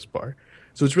focus bar.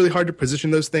 So it's really hard to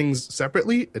position those things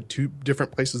separately at two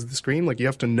different places of the screen. Like you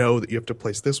have to know that you have to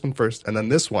place this one first and then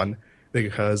this one,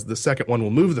 because the second one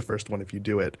will move the first one if you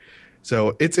do it.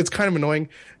 So it's kind of annoying.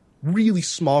 Really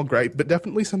small gripe, but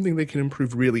definitely something they can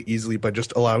improve really easily by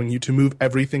just allowing you to move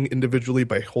everything individually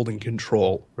by holding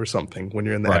control or something when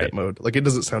you're in the edit mode. Like it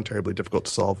doesn't sound terribly difficult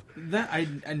to solve. That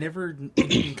I never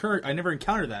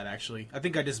encountered that actually. I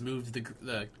think I just moved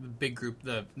the big group,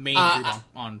 the main group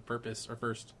on purpose or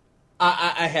first.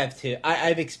 I have too.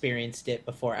 I've experienced it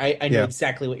before. I know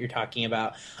exactly what you're talking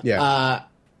about. Yeah.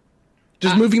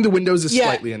 Just moving the windows is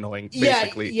slightly annoying,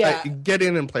 basically. Yeah. Get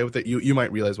in and play with it. You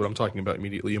might realize what I'm talking about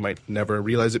immediately. You might never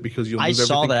realize it because you'll move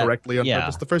everything correctly on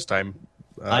purpose the first time.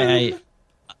 I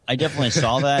definitely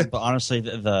saw that, but honestly,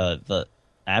 the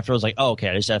after I was like, oh, okay,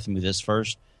 I just have to move this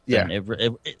first. Yeah.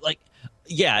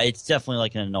 It's definitely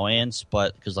like an annoyance,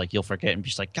 but because like you'll forget and be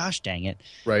just like, gosh, dang it.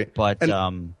 Right. But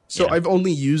I've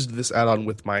only used this add-on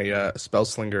with my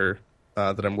Spellslinger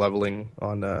that I'm leveling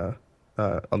on the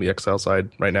Exile side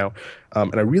right now,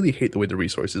 and I really hate the way the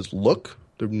resources look.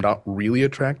 They're not really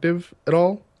attractive at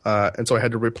all, and so I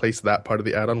had to replace that part of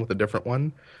the add-on with a different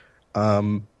one.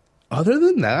 Other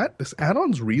than that, this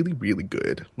add-on's really, really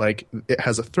good. Like, it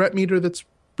has a threat meter that's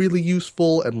really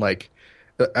useful, and like,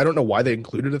 I don't know why they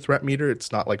included a threat meter.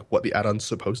 It's not like what the add-on's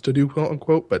supposed to do, quote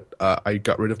unquote. But I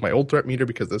got rid of my old threat meter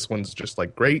because this one's just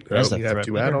like great. I don't need to have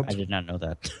two add-ons. I did not know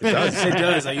that. It does. It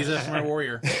does. I use it for my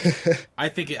warrior. I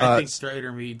think threat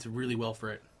meter reads really well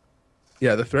for it.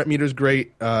 Yeah, the threat meter is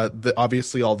great.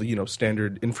 Obviously, all the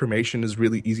standard information is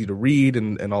really easy to read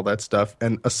and all that stuff.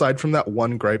 And aside from that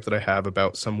one gripe that I have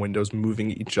about some windows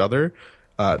moving each other,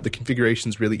 the configuration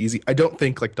is really easy. I don't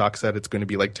think, like Doc said, it's going to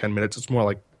be like 10 minutes. It's more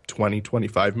like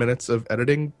 20-25 minutes of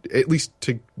editing, at least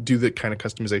to do the kind of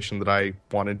customization that I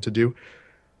wanted to do.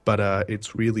 But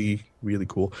it's really, really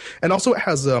cool. And also it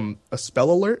has a spell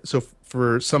alert. So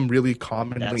for some really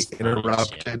commonly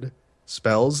interrupted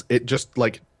spells, it just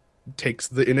like takes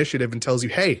the initiative and tells you,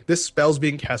 hey, this spell's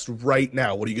being cast right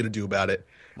now. What are you going to do about it?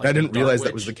 Like, and I didn't realize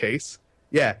that was the case.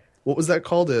 Yeah. What was that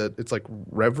called? It's like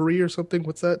Reverie or something?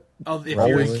 What's that? Oh, if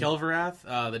you're in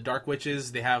Kelverath, the Dark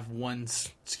Witches, they have one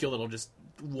skill that'll just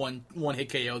one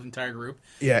hit KO the entire group.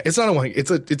 Yeah, it's not a one. It's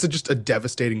just a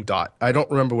devastating dot. I don't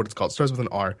remember what it's called. It starts with an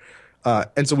R.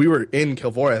 And so we were in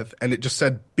Kilvoreth, and it just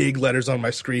said big letters on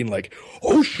my screen like,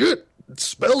 "Oh shit,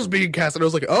 spells being cast." And I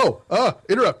was like,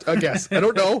 interrupt. I guess I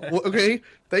don't know. Well, okay,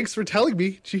 thanks for telling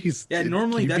me. Jeez. Yeah,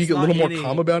 normally can that's you be a little not more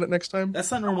calm about it next time.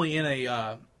 That's not normally in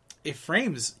a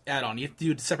frames add-on. You have to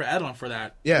do a separate add-on for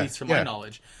that. Yeah, at least from my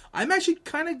knowledge. I'm actually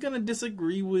kind of gonna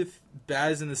disagree with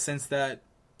Baz in the sense that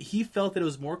he felt that it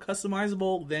was more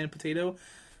customizable than Potato.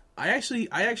 I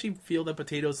actually feel that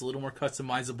Potato is a little more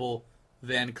customizable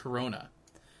than Corona.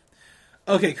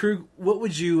 Okay, Krug, what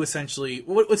would you essentially?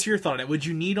 What's your thought on it? Would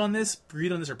you read on this,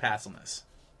 or pass on this?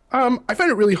 I find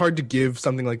it really hard to give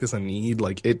something like this a need.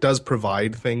 Like, it does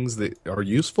provide things that are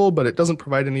useful, but it doesn't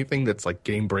provide anything that's like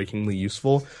game-breakingly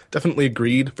useful. Definitely a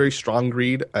greed, very strong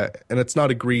greed, and it's not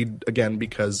a greed again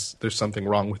because there's something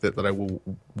wrong with it that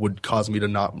would cause me to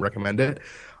not recommend it.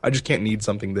 I just can't need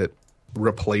something that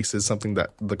replaces something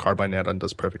that the Carbine add-on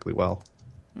does perfectly well.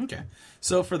 Okay.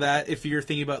 So for that, if you're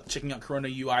thinking about checking out Corona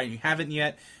UI and you haven't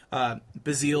yet,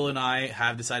 Bazil and I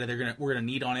have decided we're gonna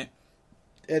need on it,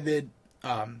 and then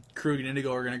Krug and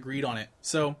Indigo are gonna greed on it.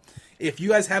 So if you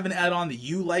guys have an add-on that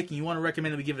you like and you want to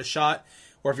recommend that we give it a shot,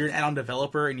 or if you're an add-on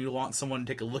developer and you want someone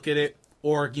to take a look at it,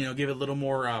 or give it a little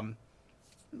more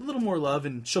love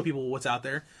and show people what's out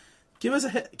there, give us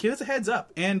a heads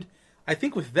up. And I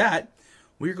think with that,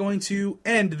 we're going to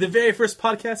end the very first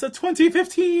podcast of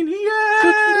 2015. Yay!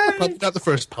 Probably not the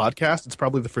first podcast. It's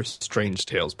probably the first Strange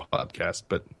Tales podcast,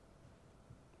 but...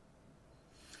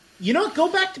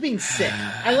 Go back to being sick.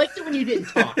 I liked it when you didn't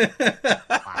talk.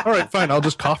 All right, fine. I'll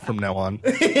just cough from now on.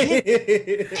 I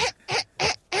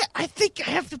think I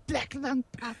have the black lung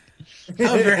pop.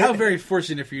 How very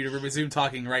fortunate for you to resume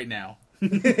talking right now.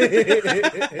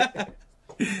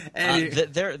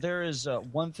 There is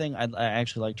one thing I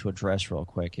actually like to address real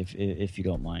quick, if you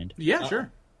don't mind. Yeah,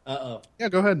 sure. Uh-oh. Yeah,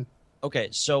 go ahead. Okay,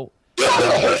 so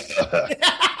thanks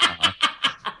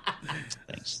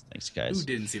guys. Who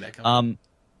didn't see that coming?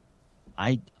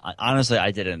 I honestly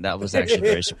I didn't. That was actually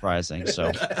very surprising.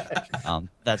 So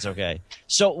that's okay.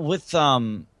 So with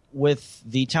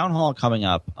the town hall coming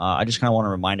up, I just kind of want to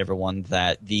remind everyone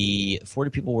that the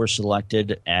 40 people were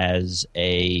selected as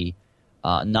a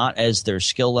not as their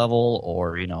skill level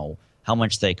or how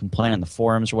much they complain on the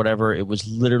forums or whatever. It was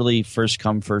literally first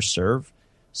come first serve.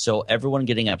 So everyone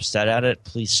getting upset at it,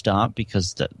 please stop,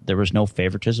 because there was no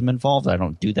favoritism involved. I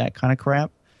don't do that kind of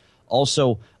crap.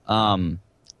 Also,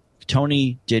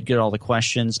 Tony did get all the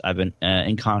questions. I've been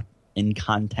in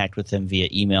contact with him via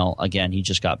email. Again, he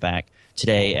just got back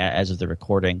today as of the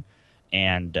recording.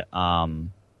 And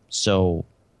so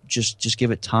just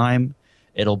give it time.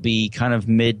 It'll be kind of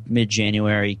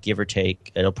mid-January, give or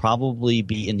take. It'll probably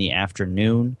be in the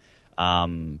afternoon,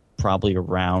 probably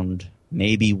around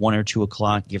maybe 1 or 2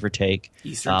 o'clock, give or take.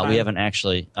 Eastern time? We haven't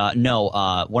actually 1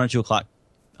 or 2 o'clock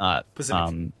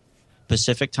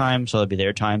Pacific time, so it'd be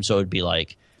their time. So it'd be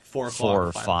like 4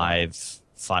 o'clock,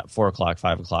 4 o'clock,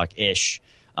 5 o'clock ish.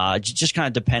 Just kind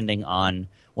of depending on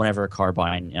whenever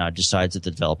Carbine decides that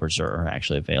the developers are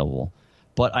actually available.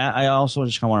 But I also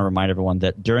just kind of want to remind everyone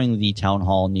that during the town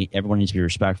hall, everyone needs to be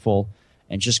respectful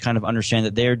and just kind of understand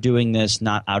that they're doing this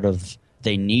not out of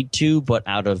they need to, but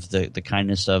out of the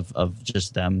kindness of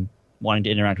just them wanting to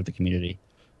interact with the community.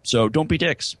 So don't be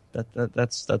dicks.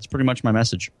 That's pretty much my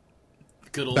message.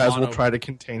 Good old Baz Mono. will try to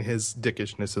contain his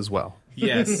dickishness as well.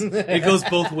 Yes, it goes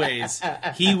both ways.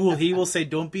 He will say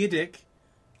 "Don't be a dick,"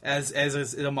 as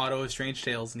a motto of Strange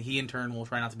Tales, and he in turn will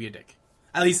try not to be a dick.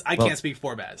 At least I can't speak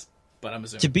for Baz, but I'm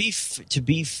assuming. To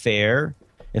be fair,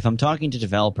 if I'm talking to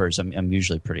developers, I'm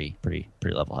usually pretty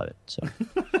level-headed. So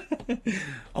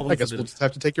I guess we'll just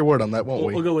have to take your word on that, won't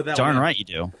we? We'll go with that. darn one. right you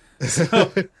do.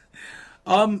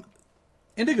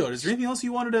 Indigo, is there anything else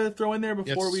you wanted to throw in there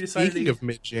before we decided? Speaking of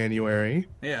mid-January,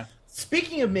 yeah.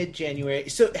 Speaking of mid-January,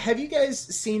 so have you guys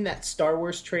seen that Star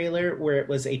Wars trailer where it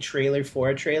was a trailer for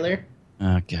a trailer?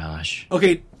 Oh gosh.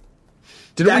 Okay.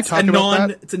 didn't we talk about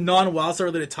that? It's a non-WildStar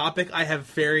related topic. I have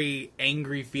very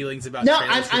angry feelings about. No,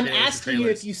 trailers I'm today asking you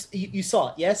if you saw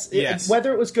it. Yes, Yes.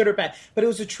 Whether it was good or bad, but it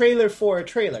was a trailer for a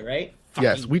trailer, right?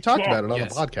 Yes, we talked about it on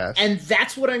Yes. the podcast. And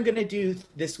that's what I'm going to do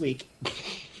this week.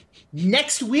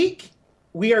 Next week,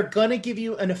 we are going to give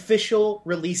you an official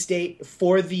release date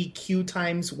for the Q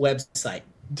Times website.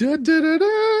 Da-da-da-da.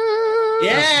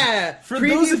 Yeah! For Preview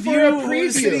those of for you a who are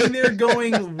preview. sitting there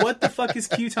going, "What the fuck is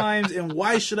Q Times and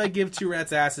why should I give two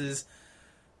rats asses?"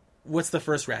 What's the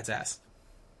first rat's ass?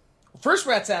 First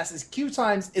Rat's Ass is Q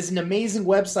Times is an amazing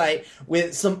website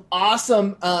with some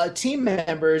awesome team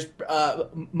members,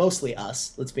 mostly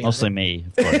us, let's be honest. Mostly me,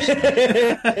 of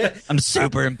course. I'm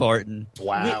super important.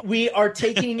 Wow. We are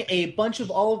taking a bunch of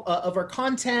all of our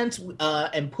content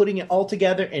and putting it all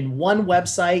together in one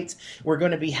website. We're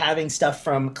going to be having stuff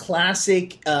from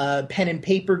classic pen and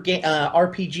paper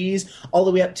RPGs all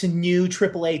the way up to new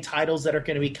AAA titles that are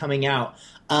going to be coming out.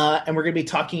 And we're going to be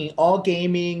talking all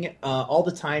gaming all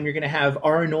the time. You're going to have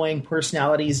our annoying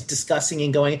personalities discussing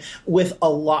and going with a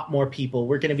lot more people.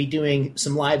 We're going to be doing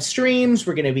some live streams.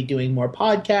 We're going to be doing more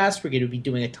podcasts. We're going to be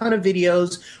doing a ton of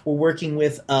videos. We're working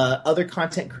with other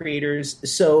content creators.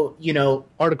 So,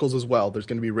 Articles as well. There's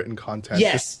going to be written content.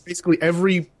 Yes. Basically,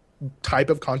 every type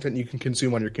of content you can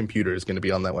consume on your computer is going to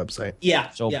be on that website. Yeah.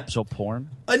 So yeah. so porn.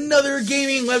 Another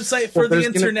gaming website for Well, the there's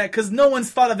gonna- internet because no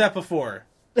one's thought of that before.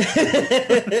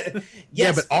 Yes.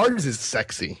 Yeah, but ours is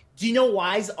sexy. Do you know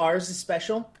why ours is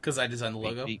special? Because I designed the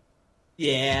logo.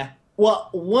 Yeah. Well,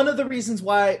 one of the reasons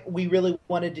why we really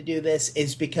wanted to do this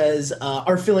is because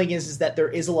our feeling is that there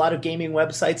is a lot of gaming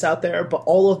websites out there, but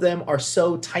all of them are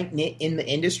so tight-knit in the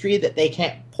industry that they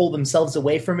can't pull themselves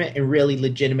away from it and really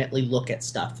legitimately look at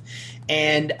stuff.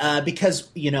 And because,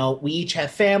 you know, we each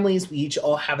have families, we each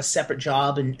all have a separate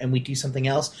job, and we do something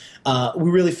else,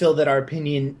 we really feel that our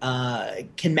opinion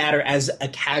can matter as a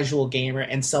casual gamer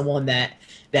and someone that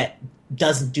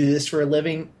doesn't do this for a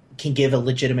living can give a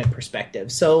legitimate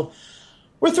perspective. So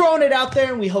we're throwing it out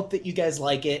there, and we hope that you guys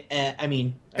like it.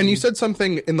 And you said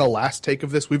something in the last take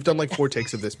of this. We've done like 4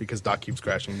 takes of this because Doc keeps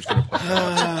crashing. I'm just gonna point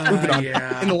that out. Moving on.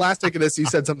 Yeah. In the last take of this, you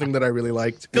said something that I really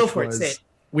liked. Go which for it, was, say it.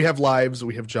 We have lives,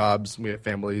 we have jobs, we have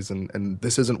families, and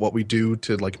this isn't what we do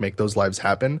to like make those lives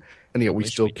happen. And yet we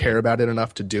still care about it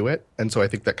enough to do it. And so I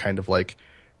think that kind of like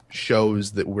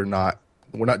shows that we're not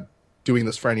doing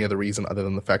this for any other reason other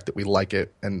than the fact that we like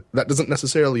it. And that doesn't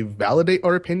necessarily validate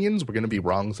our opinions. We're going to be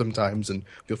wrong sometimes, and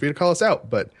feel free to call us out.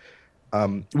 But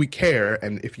we care,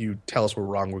 and if you tell us we're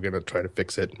wrong, we're going to try to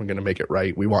fix it. We're going to make it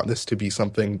right. We want this to be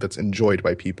something that's enjoyed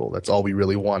by people. That's all we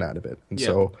really want out of it. And Yeah.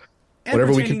 so And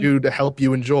whatever we can pertaining- do to help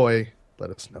you enjoy, let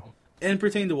us know. And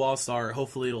pertaining to WildStar,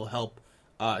 hopefully it'll help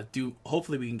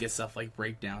hopefully we can get stuff like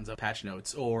breakdowns of patch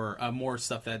notes or more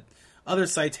stuff that other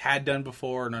sites had done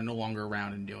before and are no longer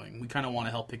around and doing. We kind of want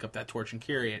to help pick up that torch and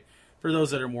carry it for those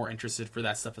that are more interested for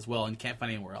that stuff as well and can't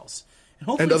find anywhere else. And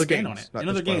hopefully And other expand games, on it. not And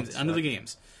other just games. WildStar. And other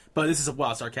games. But this is a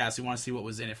WildStar cast. We want to see what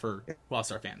was in it for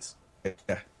WildStar fans.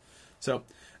 Yeah. So,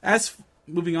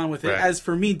 moving on with it, Right. as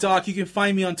for me, Doc, you can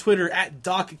find me on Twitter at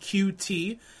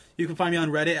DocQT. You can find me on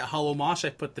Reddit at HollowMosh. I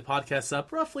put the podcast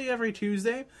up roughly every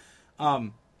Tuesday.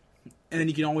 And then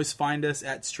you can always find us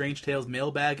at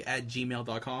strangetalesmailbag at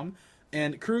gmail.com.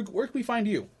 And Krug, where can we find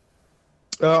you?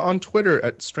 On Twitter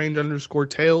at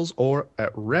strange_tales or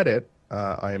at Reddit,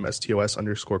 I am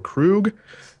STOS_Krug.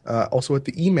 Also at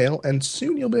the email, and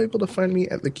soon you'll be able to find me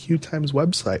at the Q Times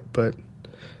website, but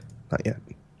not yet.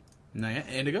 Naya,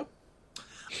 Indigo?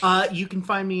 You can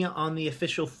find me on the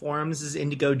official forums as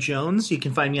Indigo Jones. You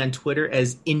can find me on Twitter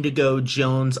as Indigo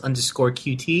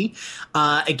Jones_QT.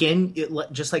 Again,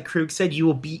 just like Krug said, you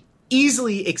will be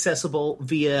easily accessible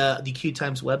via the Q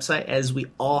Times website, as we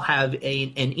all have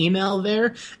an email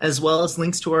there, as well as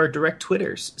links to our direct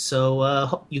Twitters. So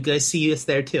hope you guys see us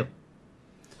there too.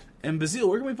 And Bazil,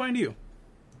 where can we find you?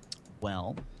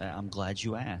 Well, I'm glad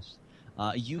you asked.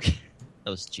 You can...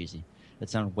 That was cheesy. That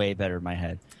sounded way better in my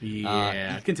head.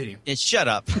 Yeah, continue. Shut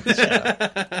up. Shut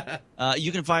up.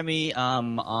 You can find me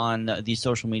on the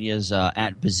social medias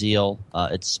at Bazeel.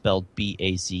 It's spelled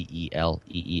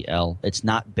Bazeleel. It's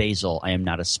not basil. I am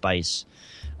not a spice.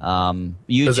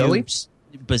 YouTube.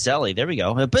 Bazelli. There we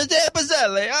go.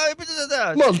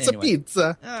 Bazelli. Monza Anyway.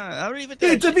 pizza.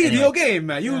 It's a video Anyway. game,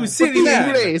 you silly Being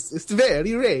man. racist, very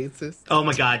racist. Oh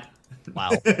my god. Wow.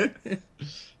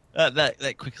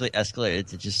 That quickly escalated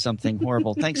to just something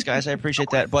horrible. Thanks, guys. I appreciate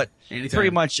that. But Anytime. pretty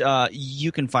much,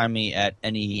 you can find me at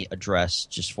any address,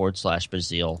 just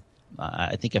 /Bazeel.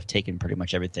 I think I've taken pretty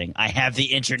much everything. I have the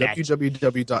internet.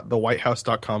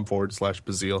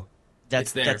 www.thewhitehouse.com/Bazeel.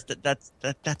 It's there.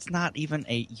 That's not even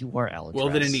a URL address. Well,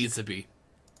 then it needs to be.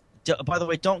 By the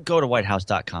way, don't go to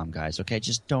whitehouse.com, guys. Okay,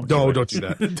 just don't. No, do don't do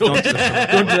that. Don't do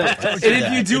that. And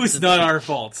if you do, it's not our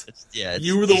fault.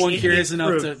 You were the one curious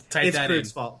enough to type that in.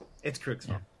 Krug's fault. It's Krug's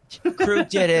fault. Krug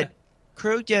did it.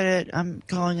 Krug did it. I'm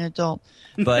calling an adult.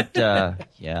 But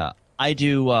yeah, I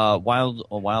do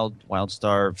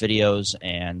WildStar videos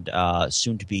and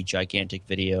soon to be gigantic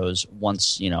videos.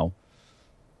 Once the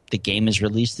game is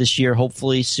released this year,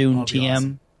 hopefully soon. That'll be TM.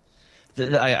 awesome.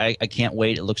 I can't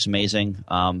wait. It looks amazing.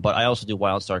 But I also do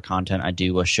WildStar content. I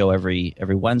do a show every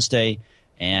Wednesday,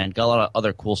 and got a lot of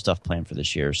other cool stuff planned for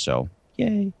this year. So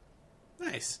yay!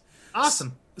 Nice.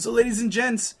 Awesome. So, ladies and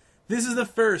gents, this is the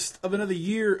first of another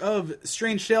year of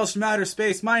Strange Tales from Outer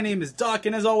Space. My name is Doc,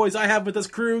 and as always, I have with us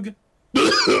Krug,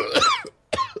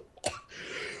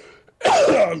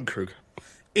 Krug.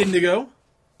 Indigo.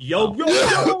 Yo.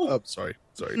 Oh, sorry.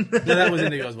 No, that was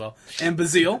Indigo as well. And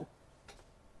Bazil.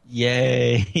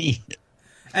 Yay!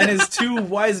 And as two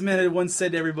wise men had once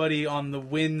said to everybody on the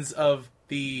winds of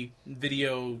the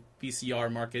video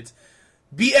VCR markets,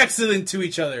 be excellent to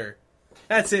each other.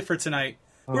 That's it for tonight.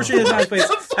 We're Strange Tales from Outer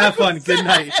Space. Have fun. Good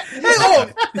night.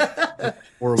 Hey,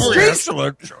 Horrible.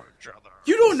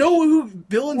 you don't know who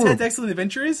Bill and Ted's Excellent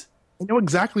Adventure is? I know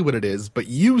exactly what it is, but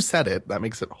you said it. That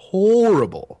makes it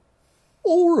horrible.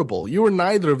 horrible. You were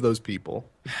neither of those people.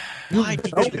 Why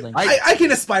did you link? I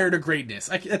can aspire to greatness.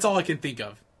 That's all I can think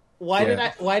of. Why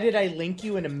Yeah. did I link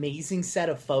you an amazing set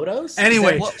of photos?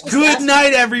 Anyway, What was good that?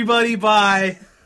 night, everybody. Bye.